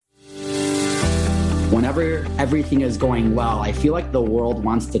Whenever everything is going well, I feel like the world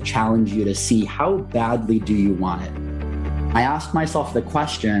wants to challenge you to see how badly do you want it. I asked myself the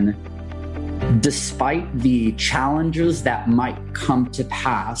question, despite the challenges that might come to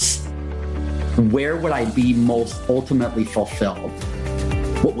pass, where would I be most ultimately fulfilled?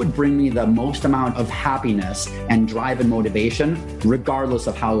 What would bring me the most amount of happiness and drive and motivation, regardless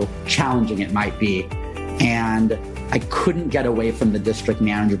of how challenging it might be? And I couldn't get away from the district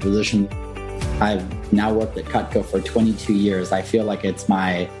manager position. I've now worked at Cutco for 22 years. I feel like it's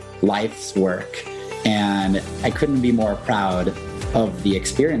my life's work. And I couldn't be more proud of the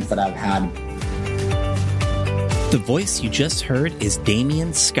experience that I've had. The voice you just heard is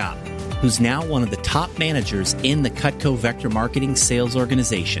Damian Scott, who's now one of the top managers in the Cutco Vector Marketing sales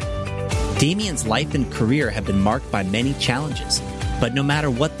organization. Damian's life and career have been marked by many challenges, but no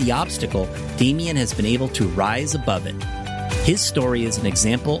matter what the obstacle, Damian has been able to rise above it. His story is an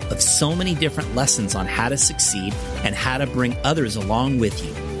example of so many different lessons on how to succeed and how to bring others along with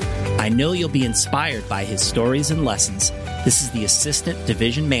you. I know you'll be inspired by his stories and lessons. This is the Assistant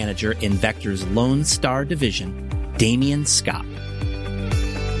Division Manager in Vector's Lone Star Division, Damian Scott.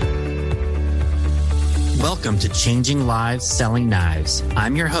 Welcome to Changing Lives Selling Knives.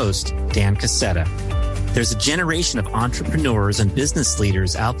 I'm your host, Dan Cassetta. There's a generation of entrepreneurs and business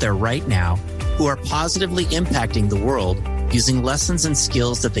leaders out there right now who are positively impacting the world using lessons and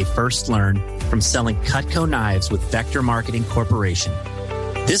skills that they first learned from selling Cutco knives with Vector Marketing Corporation.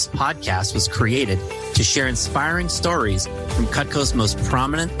 This podcast was created to share inspiring stories from Cutco's most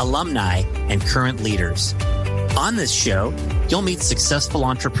prominent alumni and current leaders. On this show, you'll meet successful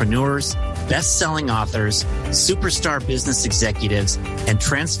entrepreneurs, best-selling authors, superstar business executives, and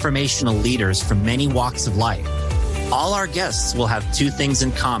transformational leaders from many walks of life. All our guests will have two things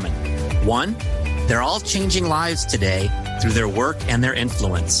in common. One, they're all changing lives today through their work and their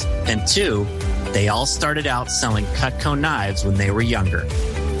influence. And two, they all started out selling Cutco knives when they were younger.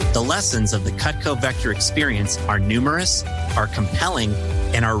 The lessons of the Cutco Vector experience are numerous, are compelling,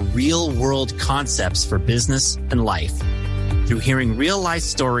 and are real-world concepts for business and life. Through hearing real-life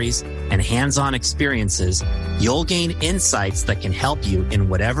stories and hands-on experiences, you'll gain insights that can help you in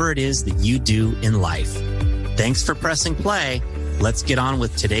whatever it is that you do in life. Thanks for pressing play. Let's get on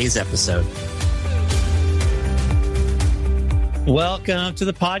with today's episode. Welcome to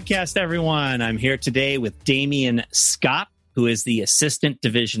the podcast, everyone. I'm here today with Damian Scott, who is the Assistant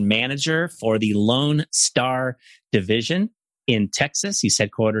Division Manager for the Lone Star Division in Texas. He's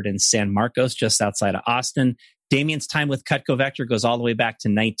headquartered in San Marcos, just outside of Austin. Damian's time with Cutco Vector goes all the way back to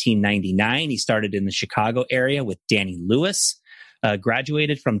 1999. He started in the Chicago area with Danny Lewis,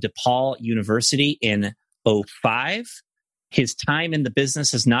 graduated from DePaul University in 2005. His time in the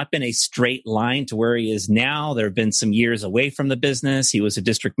business has not been a straight line to where he is now. There have been some years away from the business. He was a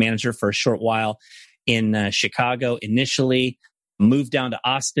district manager for a short while in Chicago initially, moved down to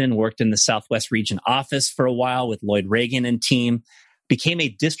Austin, worked in the Southwest region office for a while with Lloyd Reagan and team, became a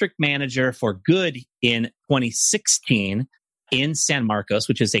district manager for good in 2016 in San Marcos,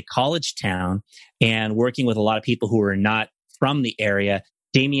 which is a college town, and working with a lot of people who are not from the area.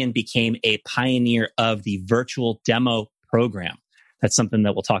 Damian became a pioneer of the virtual demo program. That's something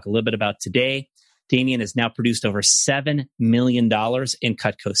that we'll talk a little bit about today. Damian has now produced over $7 million in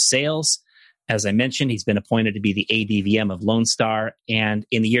Cutco sales. As I mentioned, he's been appointed to be the ADVM of Lone Star. And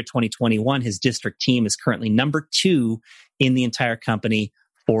in the year 2021, his district team is currently number 2 in the entire company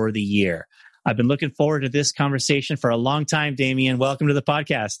for the year. I've been looking forward to this conversation for a long time, Damian. Welcome to the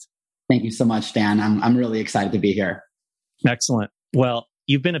podcast. Thank you so much, Dan. I'm really excited to be here. Excellent. Well,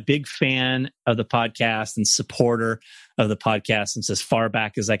 you've been a big fan of the podcast and supporter of the podcast since as far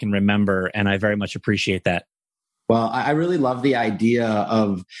back as I can remember, and I very much appreciate that. Well, I really love the idea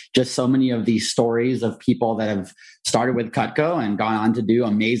of just so many of these stories of people that have started with Cutco and gone on to do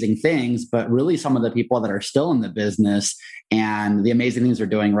amazing things, but really some of the people that are still in the business and the amazing things they're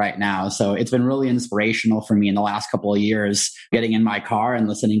doing right now. So it's been really inspirational for me in the last couple of years, getting in my car and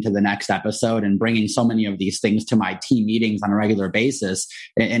listening to the next episode and bringing so many of these things to my team meetings on a regular basis.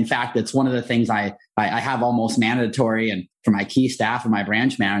 In fact, it's one of the things I have almost mandatory, and for my key staff and my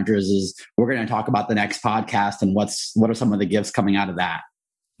branch managers is we're going to talk about the next podcast and what are some of the gifts coming out of that.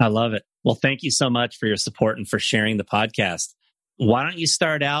 I love it. Well, thank you so much for your support and for sharing the podcast. Why don't you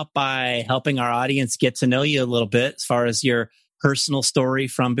start out by helping our audience get to know you a little bit as far as your personal story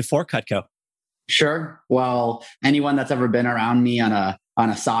from before Cutco? Sure. Well, anyone that's ever been around me on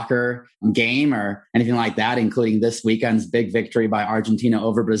a soccer game or anything like that, including this weekend's big victory by Argentina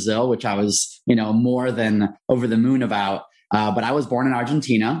over Brazil, which I was, more than over the moon about. But I was born in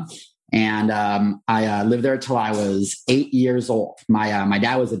Argentina. And I lived there till I was 8 years old. My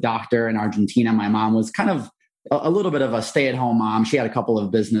dad was a doctor in Argentina. My mom was kind of a little bit of a stay-at-home mom. She had a couple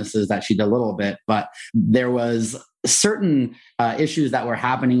of businesses that she did a little bit, but there was certain issues that were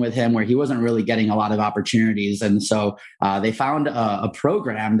happening with him where he wasn't really getting a lot of opportunities. And so they found a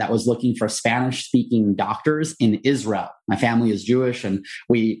program that was looking for Spanish-speaking doctors in Israel. My family is Jewish, and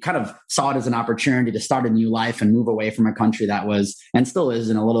we kind of saw it as an opportunity to start a new life and move away from a country that was, and still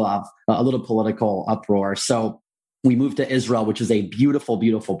is, in a little political uproar. So we moved to Israel, which is a beautiful,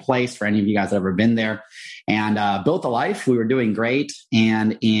 beautiful place for any of you guys that have ever been there, and built a life. We were doing great.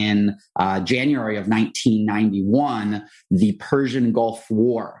 And in January of 1991, the Persian Gulf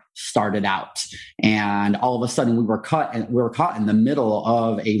War started out. And all of a sudden we were caught in the middle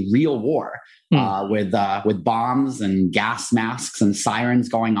of a real war with bombs and gas masks and sirens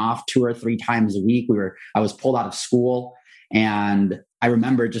going off 2 or 3 times a week. I was pulled out of school. And I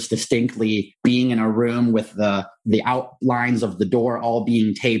remember just distinctly being in a room with the outlines of the door all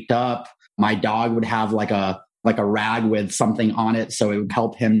being taped up. My dog would have like a rag with something on it, so it would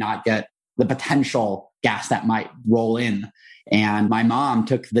help him not get the potential gas that might roll in. And my mom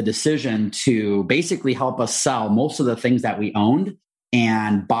took the decision to basically help us sell most of the things that we owned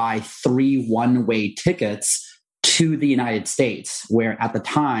and buy 3 one-way tickets to the United States, where at the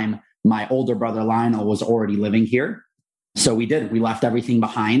time, my older brother Lionel was already living here. So we did. We left everything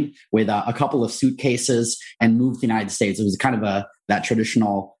behind with a couple of suitcases and moved to the United States. It was kind of that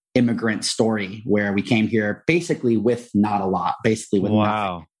traditional immigrant story where we came here basically with not a lot, basically with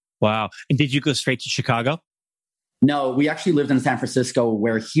nothing. Wow. And did you go straight to Chicago? No, we actually lived in San Francisco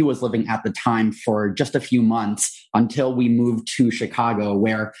where he was living at the time for just a few months until we moved to Chicago,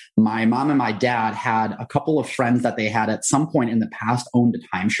 where my mom and my dad had a couple of friends that they had at some point in the past owned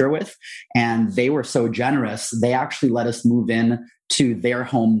a timeshare with. And they were so generous, they actually let us move in to their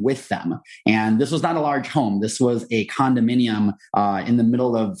home with them. And this was not a large home. This was a condominium in the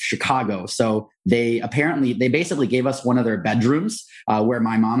middle of Chicago. So they basically gave us one of their bedrooms where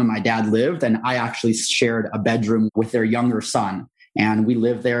my mom and my dad lived. And I actually shared a bedroom with their younger son. And we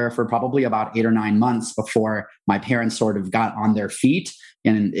lived there for probably about 8 or 9 months before my parents sort of got on their feet.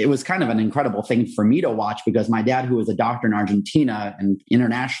 And it was kind of an incredible thing for me to watch because my dad, who was a doctor in Argentina, and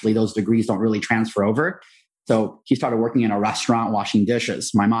internationally, those degrees don't really transfer over. So he started working in a restaurant, washing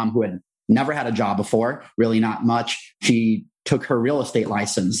dishes. My mom, who had never had a job before, really not much, she took her real estate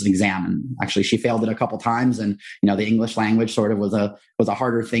license exam. And actually she failed it a couple times. And, the English language sort of was a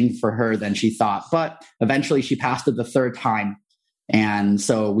harder thing for her than she thought. But eventually she passed it the 3rd time. And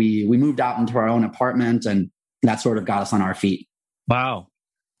so we moved out into our own apartment, and that sort of got us on our feet. Wow.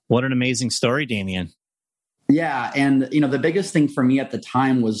 What an amazing story, Damien. Yeah. And, the biggest thing for me at the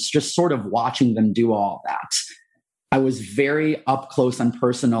time was just sort of watching them do all that. I was very up close and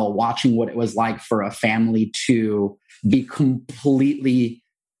personal watching what it was like for a family to be completely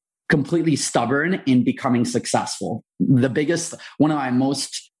stubborn in becoming successful. One of my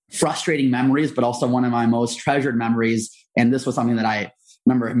most frustrating memories, but also one of my most treasured memories, and this was something that I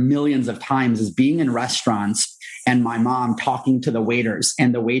remember millions of times, is being in restaurants and my mom talking to the waiters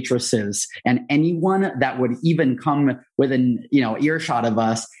and the waitresses and anyone that would even come within, earshot of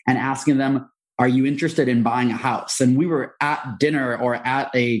us and asking them, "Are you interested in buying a house?" And we were at dinner or at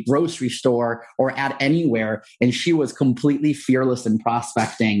a grocery store or at anywhere, and she was completely fearless in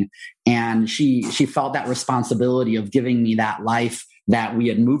prospecting. And she felt that responsibility of giving me that life that we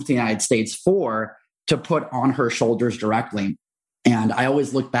had moved to the United States for, to put on her shoulders directly. And I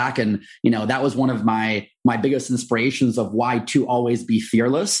always look back and, that was one of my biggest inspirations of why to always be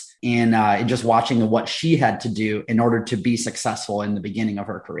fearless in just watching what she had to do in order to be successful in the beginning of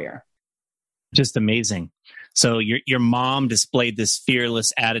her career. Just amazing. So your mom displayed this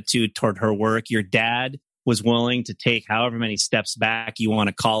fearless attitude toward her work. Your dad was willing to take however many steps back you want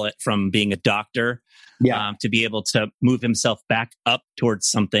to call it from being a doctor, to be able to move himself back up towards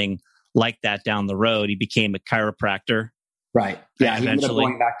something like that down the road. He became a chiropractor. Right. Yeah. He ended up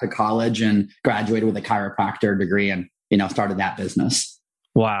going back to college and graduated with a chiropractor degree and, started that business.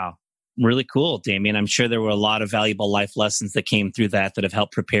 Wow. Really cool, Damien. I'm sure there were a lot of valuable life lessons that came through that have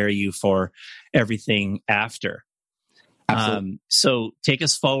helped prepare you for everything after. Absolutely. So take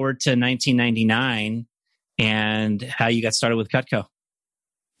us forward to 1999 and how you got started with Cutco.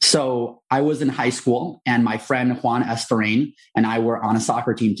 So I was in high school and my friend Juan Esterain and I were on a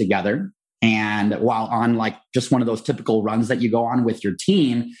soccer team together. And while on just one of those typical runs that you go on with your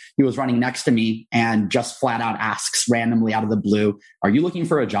team, he was running next to me and just flat out asks randomly out of the blue, "Are you looking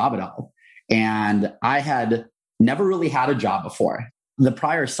for a job at all?" And I had never really had a job before. The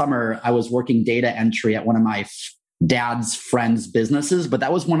prior summer, I was working data entry at one of my dad's friends' businesses. But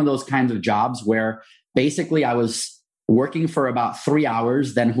that was one of those kinds of jobs where basically I was working for about 3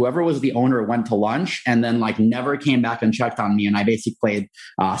 hours. Then whoever was the owner went to lunch and then like never came back and checked on me. And I basically played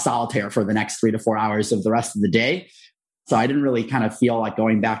solitaire for the next 3 to 4 hours of the rest of the day. So I didn't really kind of feel like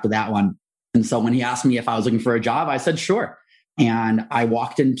going back to that one. And so when he asked me if I was looking for a job, I said, sure. And I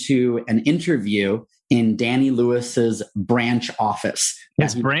walked into an interview in Danny Lewis's branch office.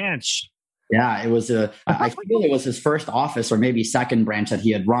 His branch. Yeah, it was I feel it was his first office or maybe second branch that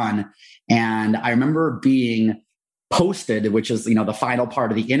he had run. And I remember being posted, which is, the final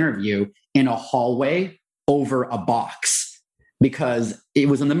part of the interview, in a hallway over a box, because it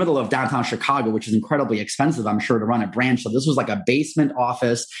was in the middle of downtown Chicago, which is incredibly expensive, I'm sure, to run a branch. So this was like a basement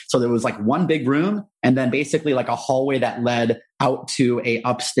office. So there was like one big room and then basically like a hallway that led out to a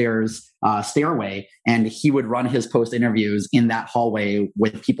upstairs stairway. And he would run his post interviews in that hallway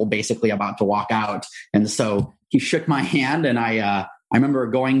with people basically about to walk out. And so he shook my hand, and I remember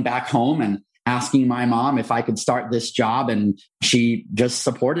going back home and asking my mom if I could start this job, and she just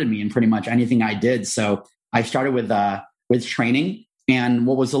supported me in pretty much anything I did. So I started with training. And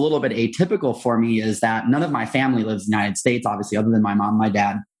what was a little bit atypical for me is that none of my family lives in the United States, obviously, other than my mom and my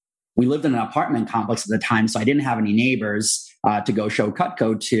dad. We lived in an apartment complex at the time, so I didn't have any neighbors to go show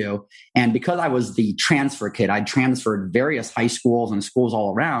Cutco to. And because I was the transfer kid, I'd transferred various high schools and schools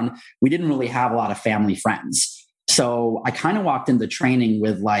all around, we didn't really have a lot of family friends. So I kind of walked into training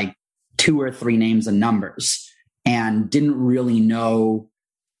with like 2 or 3 names and numbers and didn't really know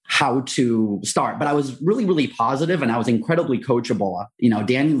how to start. But I was really, really positive, and I was incredibly coachable.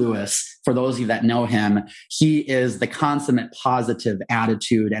 Danny Lewis, for those of you that know him, he is the consummate positive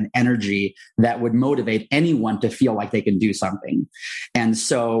attitude and energy that would motivate anyone to feel like they can do something. And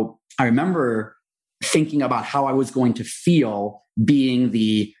so I remember thinking about how I was going to feel being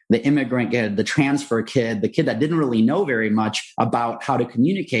the immigrant kid, the transfer kid, the kid that didn't really know very much about how to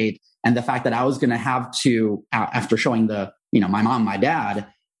communicate. And the fact that I was going to have to, after showing my mom, my dad,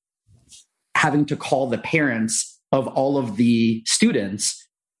 having to call the parents of all of the students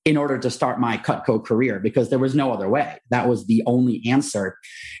in order to start my Cutco career, because there was no other way. That was the only answer.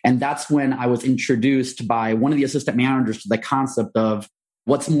 And that's when I was introduced by one of the assistant managers to the concept of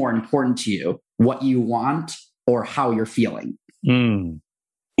what's more important to you, what you want or how you're feeling.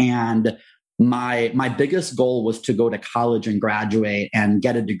 And my biggest goal was to go to college and graduate and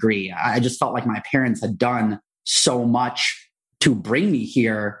get a degree. I just felt like my parents had done so much to bring me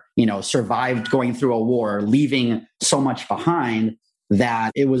here, survived going through a war, leaving so much behind,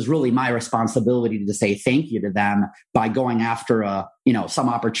 that it was really my responsibility to say thank you to them by going after some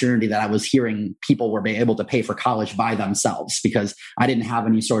opportunity that I was hearing people were able to pay for college by themselves, because I didn't have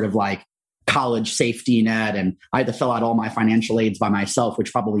any sort of like college safety net, and I had to fill out all my financial aids by myself,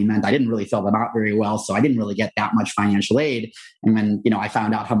 which probably meant I didn't really fill them out very well. So I didn't really get that much financial aid. And when, I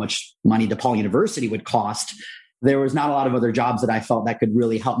found out how much money DePaul University would cost, there was not a lot of other jobs that I felt that could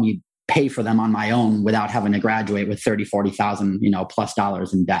really help me pay for them on my own without having to graduate with $30,000, $40,000, plus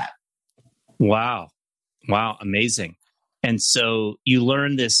dollars in debt. Wow. Amazing. And so you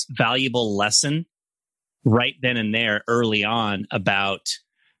learned this valuable lesson right then and there early on about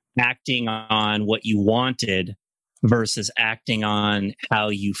acting on what you wanted versus acting on how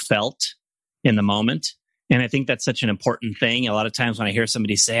you felt in the moment. And I think that's such an important thing. A lot of times when I hear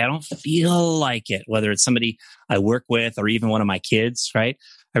somebody say, I don't feel like it, whether it's somebody I work with or even one of my kids, right?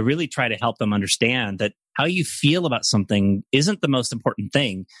 I really try to help them understand that how you feel about something isn't the most important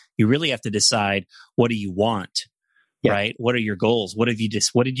thing. You really have to decide, what do you want, right? What are your goals? What did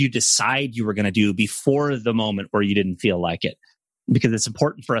you decide you were going to do before the moment where you didn't feel like it? Because it's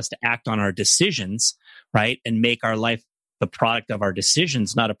important for us to act on our decisions, right? And make our life the product of our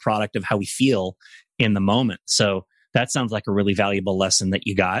decisions, not a product of how we feel in the moment. So that sounds like a really valuable lesson that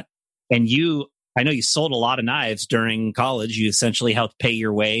you got. And I know you sold a lot of knives during college. You essentially helped pay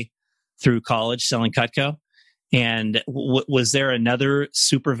your way through college selling Cutco. And was there another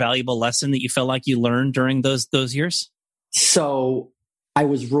super valuable lesson that you felt like you learned during those years? So I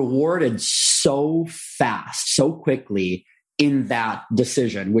was rewarded so fast, so quickly in that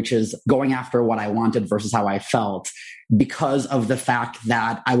decision, which is going after what I wanted versus how I felt, because of the fact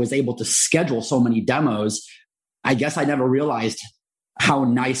that I was able to schedule so many demos. I guess I never realized how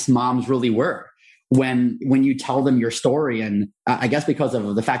nice moms really were when you tell them your story. And I guess because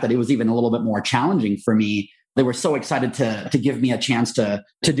of the fact that it was even a little bit more challenging for me, they were so excited to give me a chance to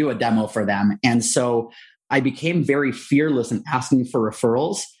do a demo for them. And so I became very fearless in asking for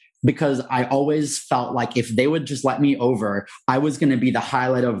referrals, because I always felt like if they would just let me over, I was going to be the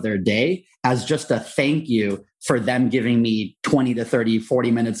highlight of their day as just a thank you for them giving me 20 to 30,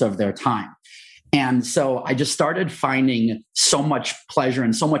 40 minutes of their time. And so I just started finding so much pleasure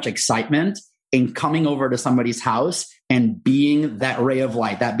and so much excitement in coming over to somebody's house and being that ray of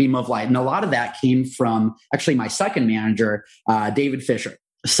light, that beam of light. And a lot of that came from actually my second manager, David Fisher.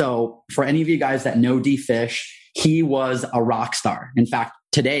 So for any of you guys that know D Fish, he was a rock star. In fact,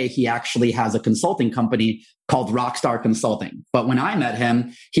 today he actually has a consulting company called Rockstar Consulting. But when I met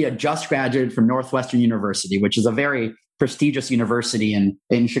him, he had just graduated from Northwestern University, which is a very prestigious university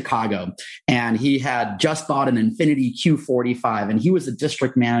in Chicago. And he had just bought an Infiniti Q45 and he was a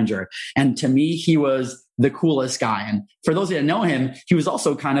district manager. And to me, he was the coolest guy. And for those that know him, he was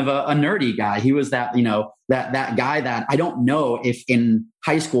also kind of a nerdy guy. He was that, that guy that I don't know if in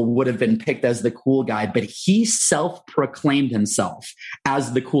high school would have been picked as the cool guy, but he self-proclaimed himself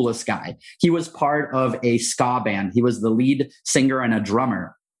as the coolest guy. He was part of a ska band. He was the lead singer and a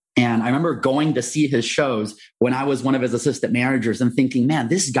drummer. And I remember going to see his shows when I was one of his assistant managers and thinking, man,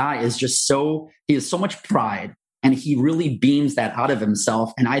 this guy is he has so much pride and he really beams that out of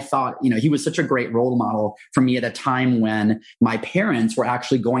himself. And I thought, he was such a great role model for me at a time when my parents were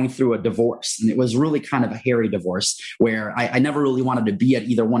actually going through a divorce. And it was really kind of a hairy divorce where I never really wanted to be at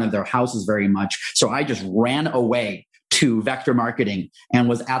either one of their houses very much. So I just ran away to Vector Marketing and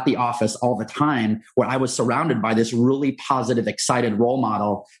was at the office all the time, where I was surrounded by this really positive, excited role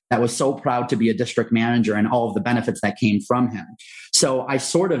model that was so proud to be a district manager and all of the benefits that came from him. So I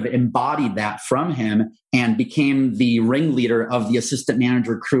sort of embodied that from him and became the ringleader of the assistant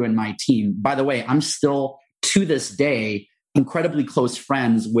manager crew in my team. By the way, I'm still to this day incredibly close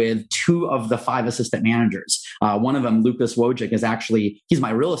friends with 2 of the 5 assistant managers. One of them, Lucas Wojcik, he's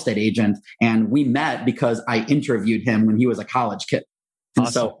my real estate agent. And we met because I interviewed him when he was a college kid. And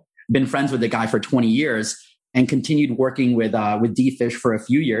Awesome. So been friends with the guy for 20 years and continued working with D Fish for a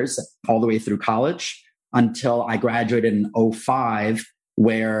few years, all the way through college until I graduated in 2005,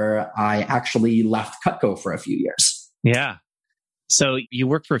 where I actually left Cutco for a few years. Yeah. So you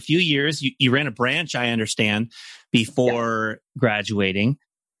worked for a few years. You ran a branch, I understand, before graduating.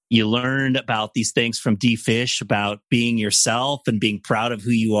 You learned about these things from D Fish, about being yourself and being proud of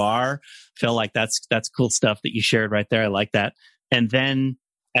who you are. Feel like that's cool stuff that you shared right there. I like that. And then,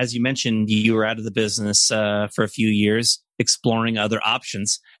 as you mentioned, you were out of the business for a few years, exploring other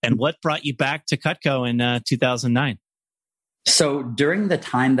options. And what brought you back to Cutco in 2009? So during the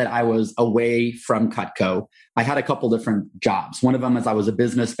time that I was away from Cutco, I had a couple different jobs. One of them is I was a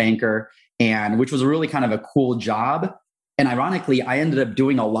business banker, and which was really kind of a cool job. And ironically, I ended up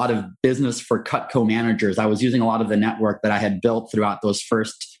doing a lot of business for Cutco managers. I was using a lot of the network that I had built throughout those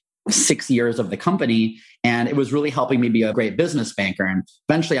first 6 years of the company. And it was really helping me be a great business banker. And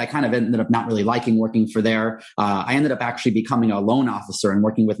eventually I kind of ended up not really liking working for there. I ended up actually becoming a loan officer and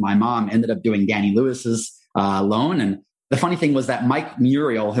working with my mom, ended up doing Danny Lewis's loan. And the funny thing was that Mike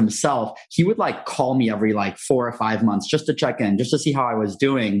Muriel himself, he would call me every 4 or 5 months just to check in, just to see how I was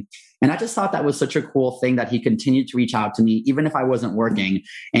doing. And I just thought that was such a cool thing that he continued to reach out to me, even if I wasn't working.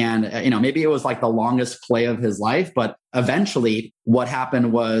 And, maybe it was the longest play of his life. But eventually what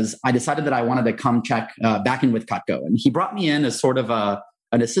happened was I decided that I wanted to come check back in with Cutco. And he brought me in as sort of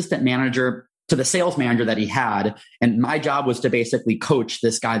an assistant manager to the sales manager that he had. And my job was to basically coach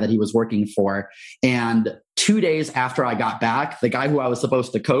this guy that he was working for. And 2 days after I got back, the guy who I was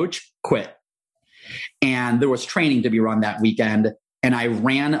supposed to coach quit. And there was training to be run that weekend. And I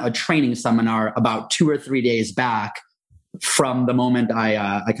ran a training seminar about 2 or 3 days back from the moment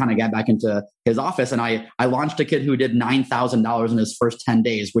I kind of got back into his office. And I launched a kid who did $9,000 in his first 10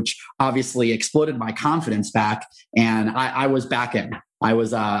 days, which obviously exploded my confidence back. And I was back in. I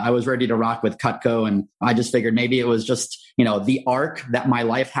was ready to rock with Cutco. And I just figured maybe it was just, the arc that my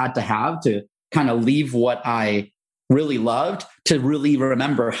life had to have to kind of leave what I really loved to really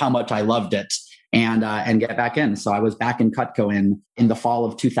remember how much I loved it and get back in. So I was back in Cutco in the fall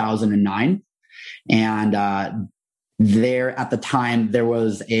of 2009. And there at the time, there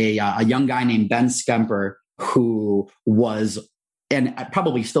was a young guy named Ben Skemper who was, and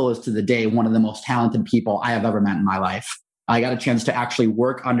probably still is to the day, one of the most talented people I have ever met in my life. I got a chance to actually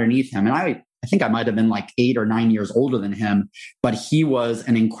work underneath him. And I think I might have been 8 or 9 years older than him, but he was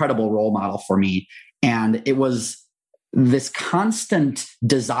an incredible role model for me. And it was this constant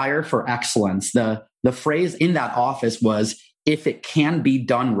desire for excellence. The phrase in that office was, if it can be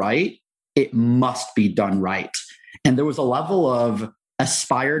done right, it must be done right. And there was a level of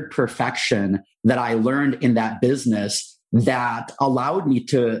aspired perfection that I learned in that business that allowed me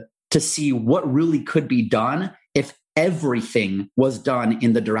to see what really could be done if everything was done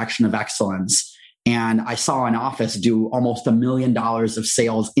in the direction of excellence. And I saw an office do almost $1 million of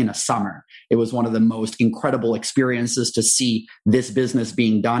sales in a summer. It was one of the most incredible experiences to see this business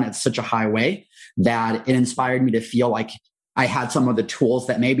being done at such a high way. that it inspired me to feel like I had some of the tools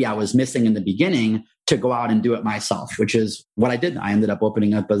that maybe I was missing in the beginning to go out and do it myself, which is what I did. I ended up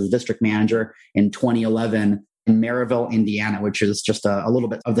opening up as a district manager in 2011 in Maryville, Indiana, which is just a little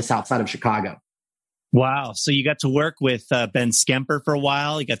bit of the south side of Chicago. Wow. So you got to work with Ben Skemper for a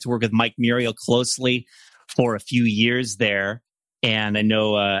while. You got to work with Mike Muriel closely for a few years there. And I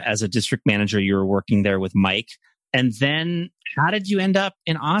know as a district manager, you were working there with Mike. And then how did you end up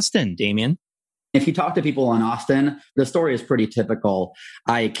in Austin, Damien? If you talk to people in Austin, the story is pretty typical.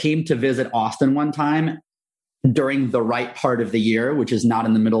 I came to visit Austin one time during the right part of the year, which is not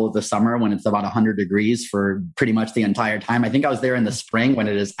in the middle of the summer when it's about 100 degrees for pretty much the entire time. I think I was there in the spring when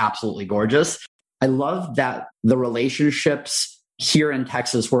it is absolutely gorgeous. I love that the relationships here in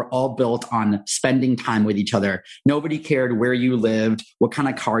Texas were all built on spending time with each other. Nobody cared where you lived, what kind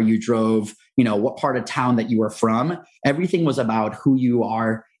of car you drove, what part of town that you were from. Everything was about who you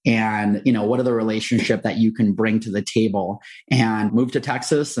are and, what are the relationship that you can bring to the table. And moved to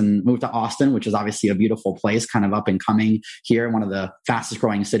Texas and moved to Austin, which is obviously a beautiful place, kind of up and coming here, one of the fastest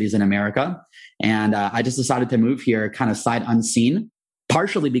growing cities in America. And I just decided to move here kind of sight unseen,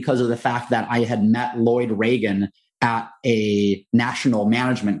 partially because of the fact that I had met Lloyd Reagan at a national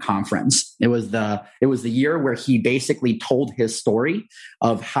management conference. It was the year where he basically told his story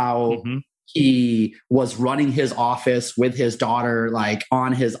of how he was running his office with his daughter, like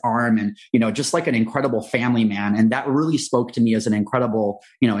on his arm and, just like an incredible family man. And that really spoke to me as an incredible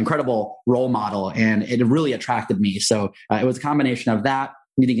role model. And it really attracted me. So it was a combination of that,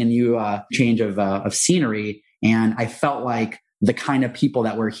 needing a new change of scenery. And I felt like the kind of people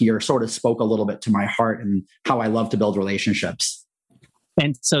that were here sort of spoke a little bit to my heart and how I love to build relationships.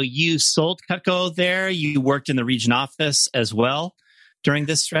 And so you sold Cutco there. You worked in the region office as well during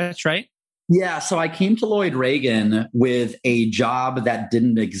this stretch, right? Yeah. So I came to Lloyd Reagan with a job that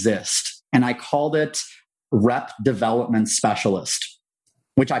didn't exist, and I called it Rep Development Specialist,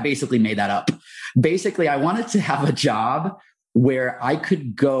 which I basically made that up. Basically, I wanted to have a job where I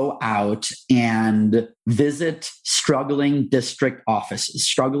could go out and visit struggling district offices,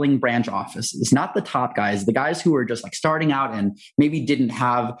 struggling branch offices, not the top guys, the guys who were just like starting out and maybe didn't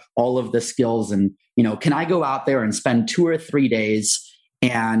have all of the skills. And, can I go out there and spend 2 or 3 days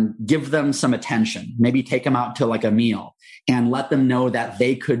and give them some attention, maybe take them out to like a meal and let them know that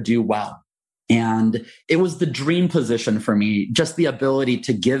they could do well. And it was the dream position for me, just the ability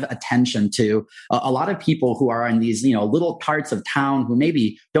to give attention to a lot of people who are in these, little parts of town who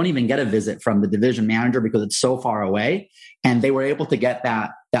maybe don't even get a visit from the division manager because it's so far away. And they were able to get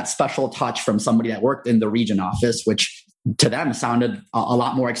that special touch from somebody that worked in the region office, which to them sounded a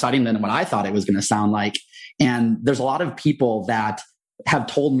lot more exciting than what I thought it was going to sound like. And there's a lot of people that have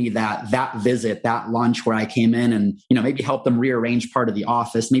told me that visit, that lunch where I came in and, maybe helped them rearrange part of the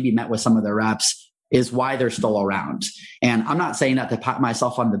office, maybe met with some of the reps, is why they're still around. And I'm not saying that to pat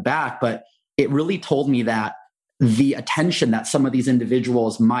myself on the back, but it really told me that the attention that some of these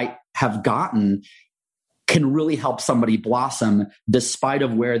individuals might have gotten can really help somebody blossom despite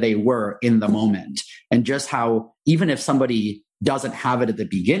of where they were in the moment. And just how, even if somebody doesn't have it at the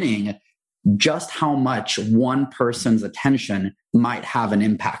beginning, just how much one person's attention might have an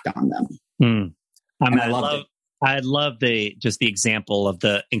impact on them. I love the example of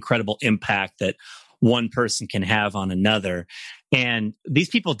the incredible impact that one person can have on another. And these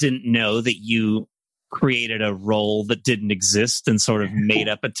people didn't know that you created a role that didn't exist and sort of made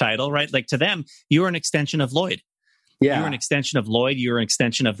up a title, right? Like to them, you were an extension of Lloyd. Yeah. You were an extension of Lloyd. You were an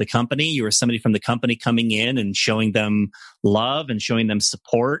extension of the company. You were somebody from the company coming in and showing them love and showing them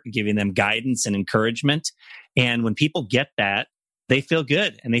support and giving them guidance and encouragement. And when people get that, they feel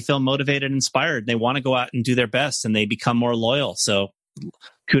good and they feel motivated and inspired. They want to go out and do their best and they become more loyal. So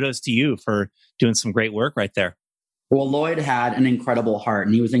kudos to you for doing some great work right there. Well, Lloyd had an incredible heart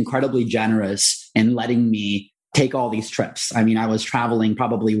and he was incredibly generous in letting me take all these trips. I mean, I was traveling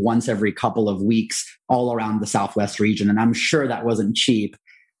probably once every couple of weeks all around the Southwest region. And I'm sure that wasn't cheap,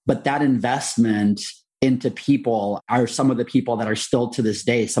 but that investment into people are some of the people that are still to this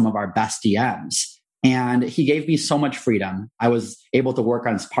day, some of our best DMs. And he gave me so much freedom. I was able to work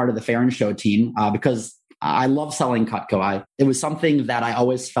on as part of the Fair and Show team because I love selling Cutco. It was something that I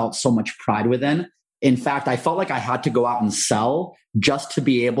always felt so much pride within. In fact, I felt like I had to go out and sell just to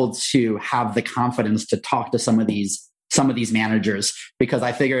be able to have the confidence to talk to some of these managers, because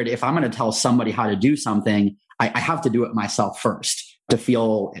I figured if I'm going to tell somebody how to do something, I have to do it myself first to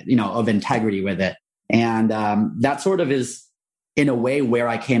feel, of integrity with it. And that sort of is, in a way, where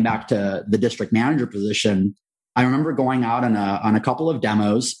I came back to the district manager position. I remember going out on a couple of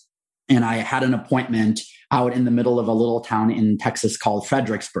demos, and I had an appointment out in the middle of a little town in Texas called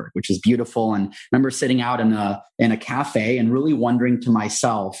Fredericksburg, which is beautiful. And I remember sitting out in a cafe and really wondering to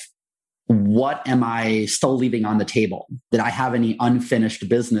myself, what am I still leaving on the table? Did I have any unfinished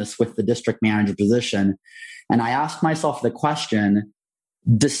business with the district manager position? And I asked myself the question,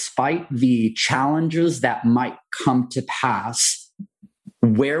 despite the challenges that might come to pass,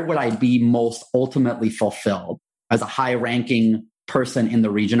 where would I be most ultimately fulfilled? As a high-ranking person in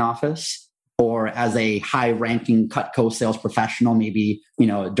the region office, or as a high-ranking Cutco sales professional, maybe,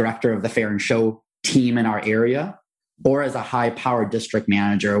 director of the fair and show team in our area, or as a high-powered district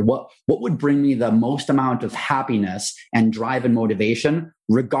manager, what would bring me the most amount of happiness and drive and motivation,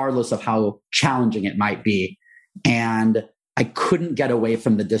 regardless of how challenging it might be? And I couldn't get away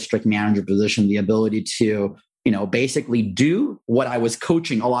from the district manager position, the ability to, basically do what I was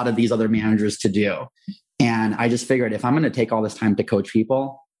coaching a lot of these other managers to do. And I just figured, if I'm going to take all this time to coach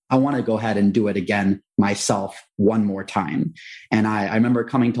people, I want to go ahead and do it again myself one more time. And I remember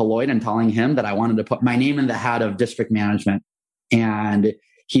coming to Lloyd and telling him that I wanted to put my name in the hat of district management. And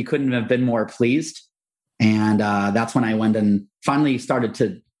he couldn't have been more pleased. And that's when I went and finally started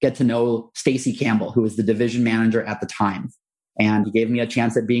to get to know Stacy Campbell, who was the division manager at the time. And he gave me a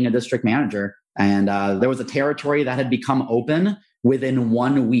chance at being a district manager. And there was a territory that had become open within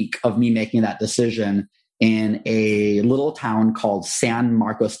 1 week of me making that decision in a little town called San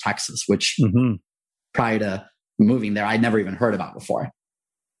Marcos, Texas, which prior to moving there, I'd never even heard about before.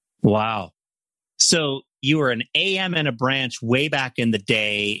 Wow. So you were an AM in a branch way back in the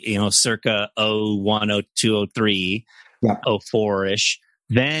day, circa 01, 02, 03, 04-ish.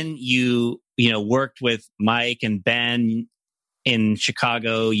 Then you worked with Mike and Ben in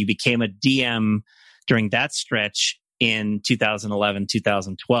Chicago. You became a DM during that stretch in 2011,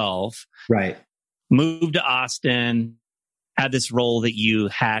 2012. Right. Moved to Austin, had this role that you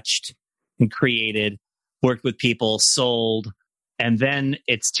hatched and created, worked with people, sold. And then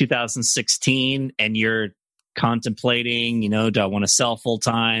it's 2016 and you're contemplating, do I want to sell full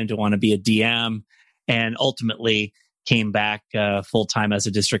time? Do I want to be a DM? And ultimately came back full time as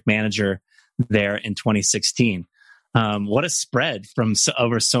a district manager there in 2016. What a spread from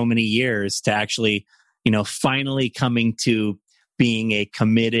over so many years to actually, finally coming to being a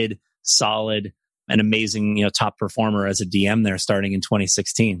committed, solid, an amazing, top performer as a DM there starting in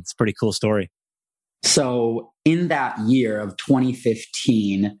 2016. It's a pretty cool story. So in that year of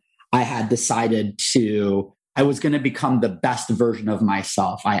 2015, I had decided I was going to become the best version of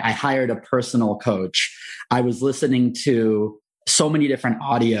myself. I hired a personal coach. I was listening to so many different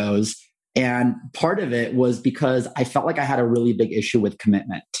audios. And part of it was because I felt like I had a really big issue with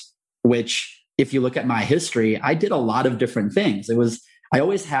commitment, which if you look at my history, I did a lot of different things. I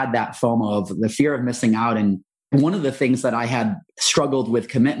always had that FOMO of the fear of missing out. And one of the things that I had struggled with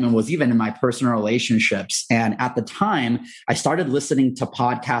commitment was even in my personal relationships. And at the time, I started listening to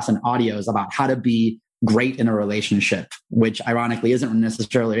podcasts and audios about how to be great in a relationship, which ironically isn't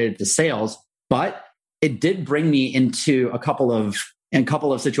necessarily related to sales, but it did bring me into a couple of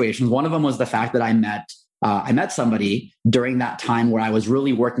situations. One of them was the fact that I met somebody during that time where I was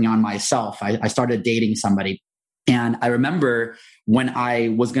really working on myself. I started dating somebody. And I remember when I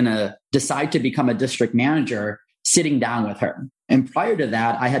was going to decide to become a district manager, sitting down with her. And prior to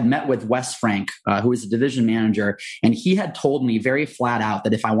that, I had met with Wes Frank, who was a division manager. And he had told me very flat out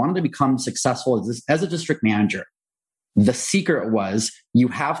that if I wanted to become successful as a district manager, the secret was you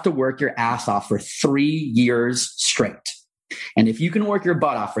have to work your ass off for 3 years straight. And if you can work your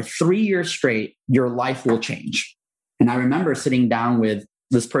butt off for 3 years straight, your life will change. And I remember sitting down with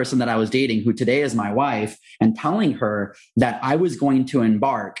this person that I was dating, who today is my wife, and telling her that I was going to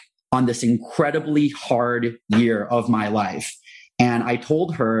embark on this incredibly hard year of my life. And I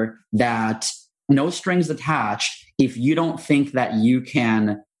told her that no strings attached, if you don't think that you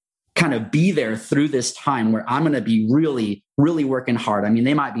can kind of be there through this time where I'm going to be really, really working hard. I mean,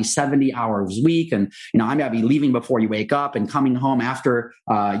 they might be 70 hours a week, and I might be leaving before you wake up and coming home after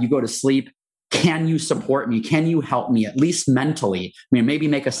you go to sleep. Can you support me? Can you help me, at least mentally? I mean, maybe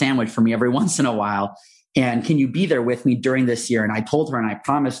make a sandwich for me every once in a while. And can you be there with me during this year? And I told her and I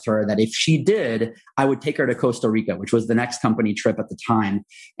promised her that if she did, I would take her to Costa Rica, which was the next company trip at the time.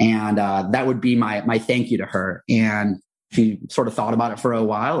 And that would be my thank you to her. And she sort of thought about it for a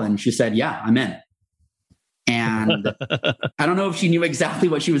while and she said, yeah, I'm in. And I don't know if she knew exactly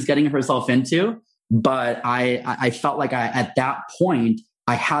what she was getting herself into, but I felt like at that point,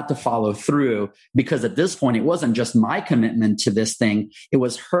 I had to follow through, because at this point, it wasn't just my commitment to this thing. It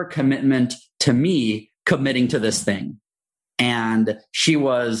was her commitment to me committing to this thing. And she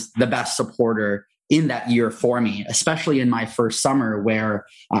was the best supporter in that year for me, especially in my first summer where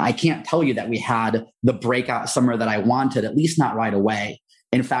I can't tell you that we had the breakout summer that I wanted, at least not right away.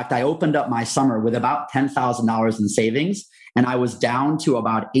 In fact, I opened up my summer with about $10,000 in savings, and I was down to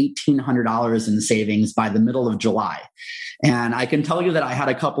about $1,800 in savings by the middle of July. And I can tell you that I had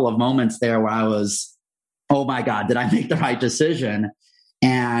a couple of moments there where I was, oh my God, did I make the right decision?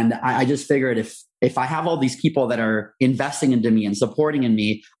 And I just figured if I have all these people that are investing into me and supporting in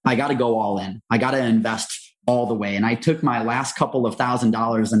me, I got to go all in. I got to invest all the way. And I took my last couple of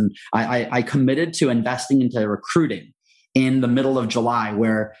 $1,000 and I committed to investing into recruiting in the middle of July,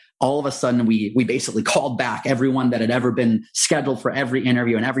 where all of a sudden we basically called back everyone that had ever been scheduled for every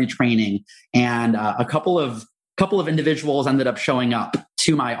interview and every training. And a couple of individuals ended up showing up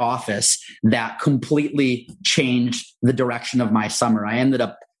to my office that completely changed the direction of my summer. I ended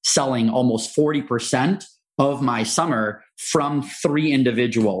up selling almost 40% of my summer from 3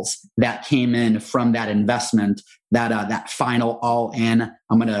 individuals that came in from that investment, that final all in.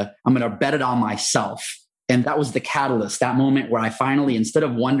 I'm gonna bet it on myself. And that was the catalyst, that moment where I finally, instead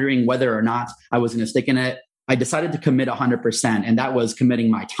of wondering whether or not I was going to stick in it, I decided to commit 100%. And that was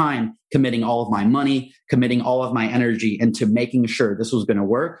committing my time, committing all of my money, committing all of my energy into making sure this was going to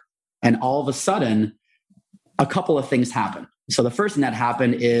work. And all of a sudden, a couple of things happened. So the first thing that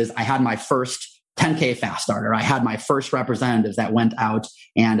happened is I had my first 10K fast starter. I had my first representatives that went out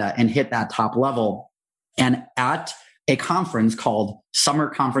and hit that top level. And at a conference called Summer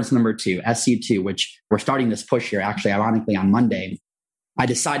Conference Number 2, SC2, which we're starting this push here, actually, ironically, on Monday, I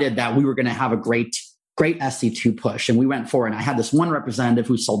decided that we were going to have a great SC2 push. And we went for it. And I had this one representative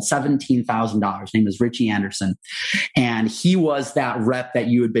who sold $17,000. His name is Richie Anderson. And he was that rep that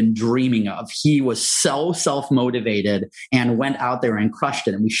you had been dreaming of. He was so self-motivated and went out there and crushed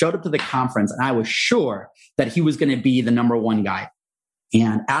it. And we showed up to the conference and I was sure that he was going to be the number one guy.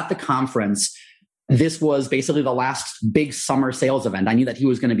 And at the conference, this was basically the last big summer sales event. I knew that he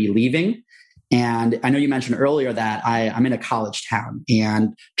was going to be leaving. And I know you mentioned earlier that I'm in a college town.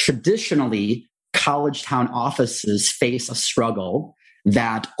 And traditionally, college town offices face a struggle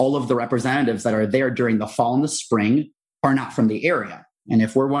that all of the representatives that are there during the fall and the spring are not from the area. And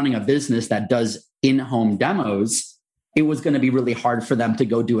if we're running a business that does in-home demos, it was going to be really hard for them to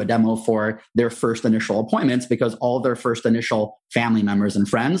go do a demo for their first initial appointments because all of their first initial family members and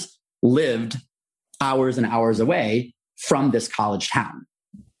friends lived hours and hours away from this college town.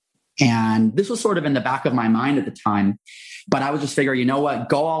 And this was sort of in the back of my mind at the time, but I was just figuring, you know what,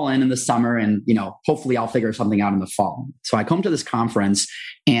 go all in the summer and, hopefully I'll figure something out in the fall. So I come to this conference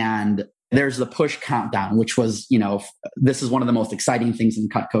and there's the push countdown, which was, this is one of the most exciting things in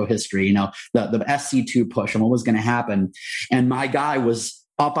Cutco history, the SC2 push and what was going to happen. And my guy was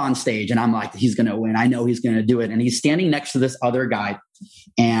up on stage and I'm like, he's going to win. I know he's going to do it. And he's standing next to this other guy.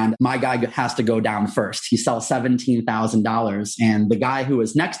 And my guy has to go down first. He sells $17,000. And the guy who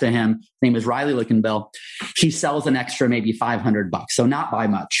is next to him, his name is Riley Lickenbill, he sells an extra maybe $500. So not by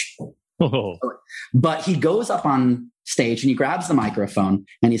much. Oh. But he goes up on stage and he grabs the microphone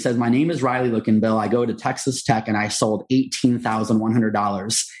and he says, my name is Riley Lickenbill. I go to Texas Tech and I sold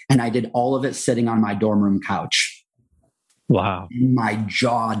 $18,100. And I did all of it sitting on my dorm room couch. Wow. My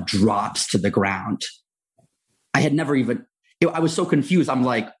jaw drops to the ground. I was so confused. I'm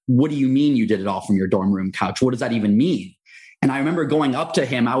like, what do you mean you did it all from your dorm room couch? What does that even mean? And I remember going up to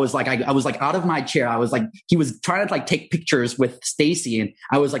him. I was like out of my chair. I was like, he was trying to take pictures with Stacy. And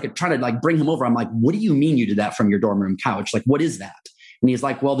I was trying to bring him over. I'm like, what do you mean you did that from your dorm room couch? What is that? And he's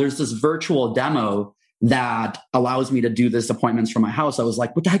like, well, there's this virtual demo that allows me to do this appointments from my house. I was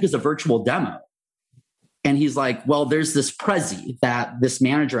like, what the heck is a virtual demo? And he's like, well, there's this Prezi that this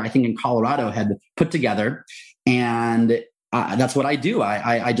manager, I think in Colorado, had put together. And that's what I do.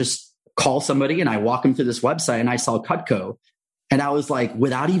 I just call somebody and I walk them through this website and I saw Cutco. And I was like,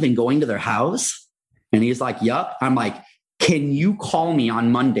 without even going to their house? And he's like, yup. I'm like, can you call me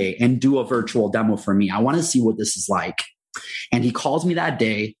on Monday and do a virtual demo for me? I want to see what this is like. And he calls me that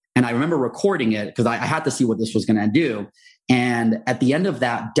day. And I remember recording it because I had to see what this was going to do. And at the end of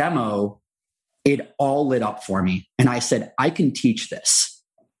that demo, it all lit up for me. And I said, I can teach this.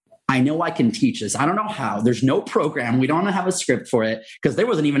 I know I can teach this. I don't know how. There's no program. We don't have a script for it because there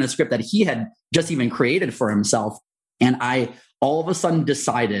wasn't even a script that he had just even created for himself. And I all of a sudden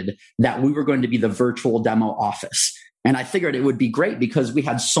decided that we were going to be the virtual demo office. And I figured it would be great because we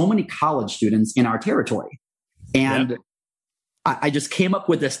had so many college students in our territory. And I just came up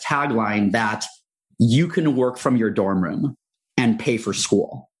with this tagline that you can work from your dorm room and pay for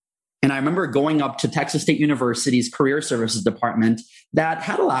school. And I remember going up to Texas State University's career services department that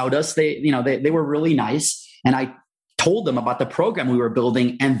had allowed us, they were really nice. And I told them about the program we were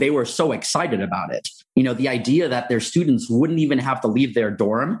building, and they were so excited about it. The idea that their students wouldn't even have to leave their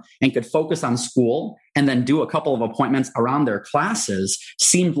dorm and could focus on school and then do a couple of appointments around their classes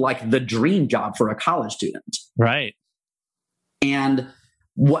seemed like the dream job for a college student. Right. And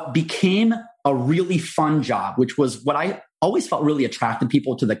what became a really fun job, which was what I always felt really attracted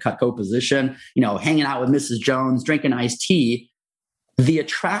people to the Cutco position, hanging out with Mrs. Jones, drinking iced tea. The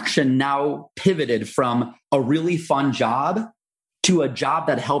attraction now pivoted from a really fun job to a job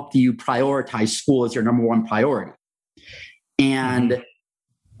that helped you prioritize school as your number one priority. And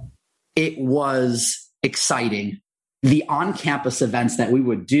it was exciting. The on-campus events that we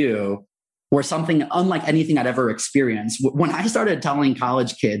would do were something unlike anything I'd ever experienced. When I started telling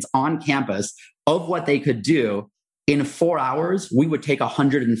college kids on campus of what they could do, in 4 hours, we would take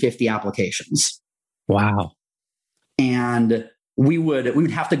 150 applications. Wow. And we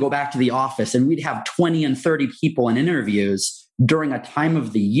would have to go back to the office, and we'd have 20 and 30 people in interviews during a time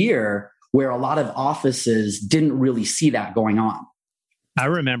of the year where a lot of offices didn't really see that going on. I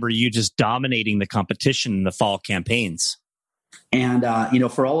remember you just dominating the competition in the fall campaigns. And,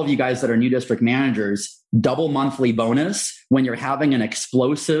 for all of you guys that are new district managers, double monthly bonus when you're having an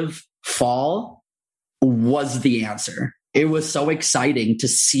explosive fall was the answer. It was so exciting to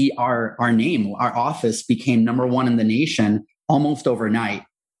see our name, our office became number one in the nation almost overnight.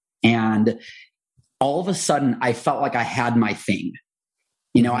 And all of a sudden, I felt like I had my thing.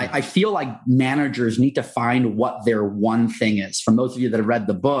 I feel like managers need to find what their one thing is. From those of you that have read